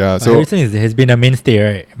 Yeah, But so Harrison has been a mainstay,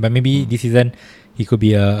 right? But maybe this season he could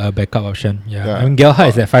be a backup option. Yeah. I mean, Gelhardt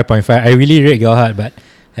is at 5.5. I really rate Gelhardt, but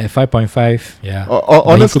at 5.5, yeah.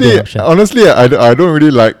 Honestly, I don't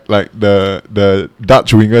really like the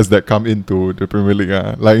Dutch wingers that come into the Premier League.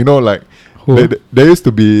 There used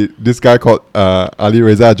to be this guy called Ali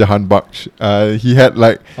Reza Jahan Baksh. He had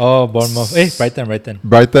Bournemouth.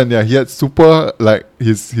 Brighton. Yeah, he had super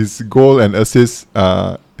his goal and assist.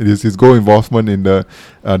 His goal involvement in the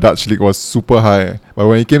Dutch league was super high. But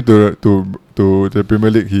when he came to the Premier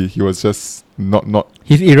League, he was just not.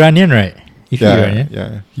 He's Iranian, right?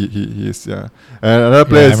 Yeah, he is. Yeah, and another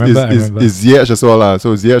player is Ziyech as well.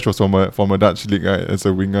 So Ziyech was from a Dutch league, right, as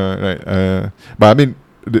a winger, right? But I mean,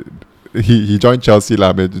 he joined Chelsea,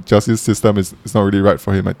 but Chelsea's system is not really right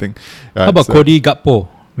for him, I think. How about Cody Gakpo?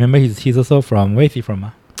 Remember, he's also from, where is he from?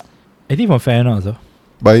 I think from Feyenoord also.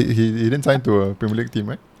 But he didn't sign to a Premier League team,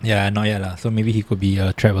 right? Yeah, not yet So maybe he could be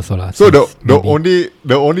a trap also So the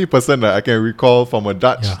only person that I can recall from a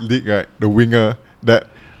Dutch league, right, the winger that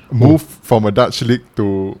moved from a Dutch league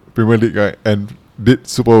to Premier League, right, and did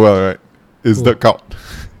super well, right, is Dirk Kuyt.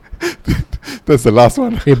 That's the last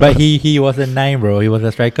one. But he was a 9, bro. He was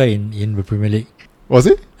a striker in the Premier League. Was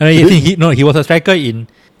he? He was a striker in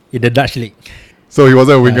the Dutch league. So he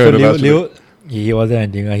wasn't a winger in the Dutch league? He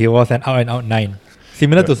wasn't a winger. He was an out-and-out 9.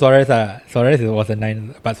 Similar to Suarez. Suarez was a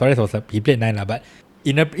 9, but Suarez he played 9 but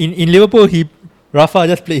in Liverpool, Rafa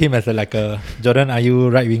just played him as a Jordan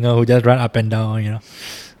Ayew right winger who just run up and down,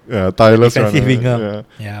 Yeah, tireless defensive winger.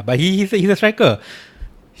 Yeah, but he's a striker.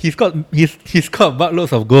 He's got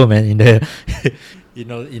buttloads of goal, man, in the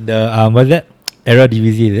in the what's that?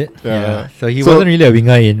 Eredivisie, is it? Yeah. So he wasn't really a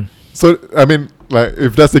winger in. So I mean,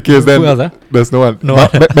 if that's the case, then there's no one.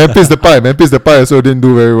 Memphis Depay also didn't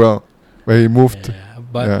do very well when he moved.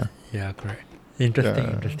 Yeah, correct.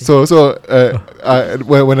 Interesting. So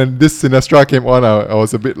when this Sinistera came on, I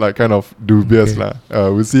was a bit kind of dubious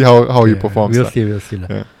We'll see how he performs. We'll see.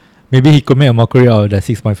 Yeah. Maybe he could make a mockery out of the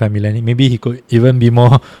 6.5 million. Maybe he could even be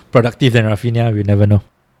more productive than Rafinha. We never know.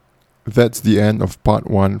 That's the end of part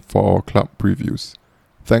 1 for our club previews.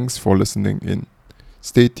 Thanks for listening in.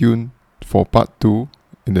 Stay tuned for part 2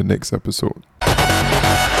 in the next episode.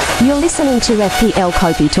 You're listening to FPL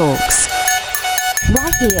Kopi Talks.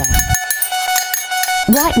 Right here.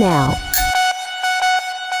 Right now.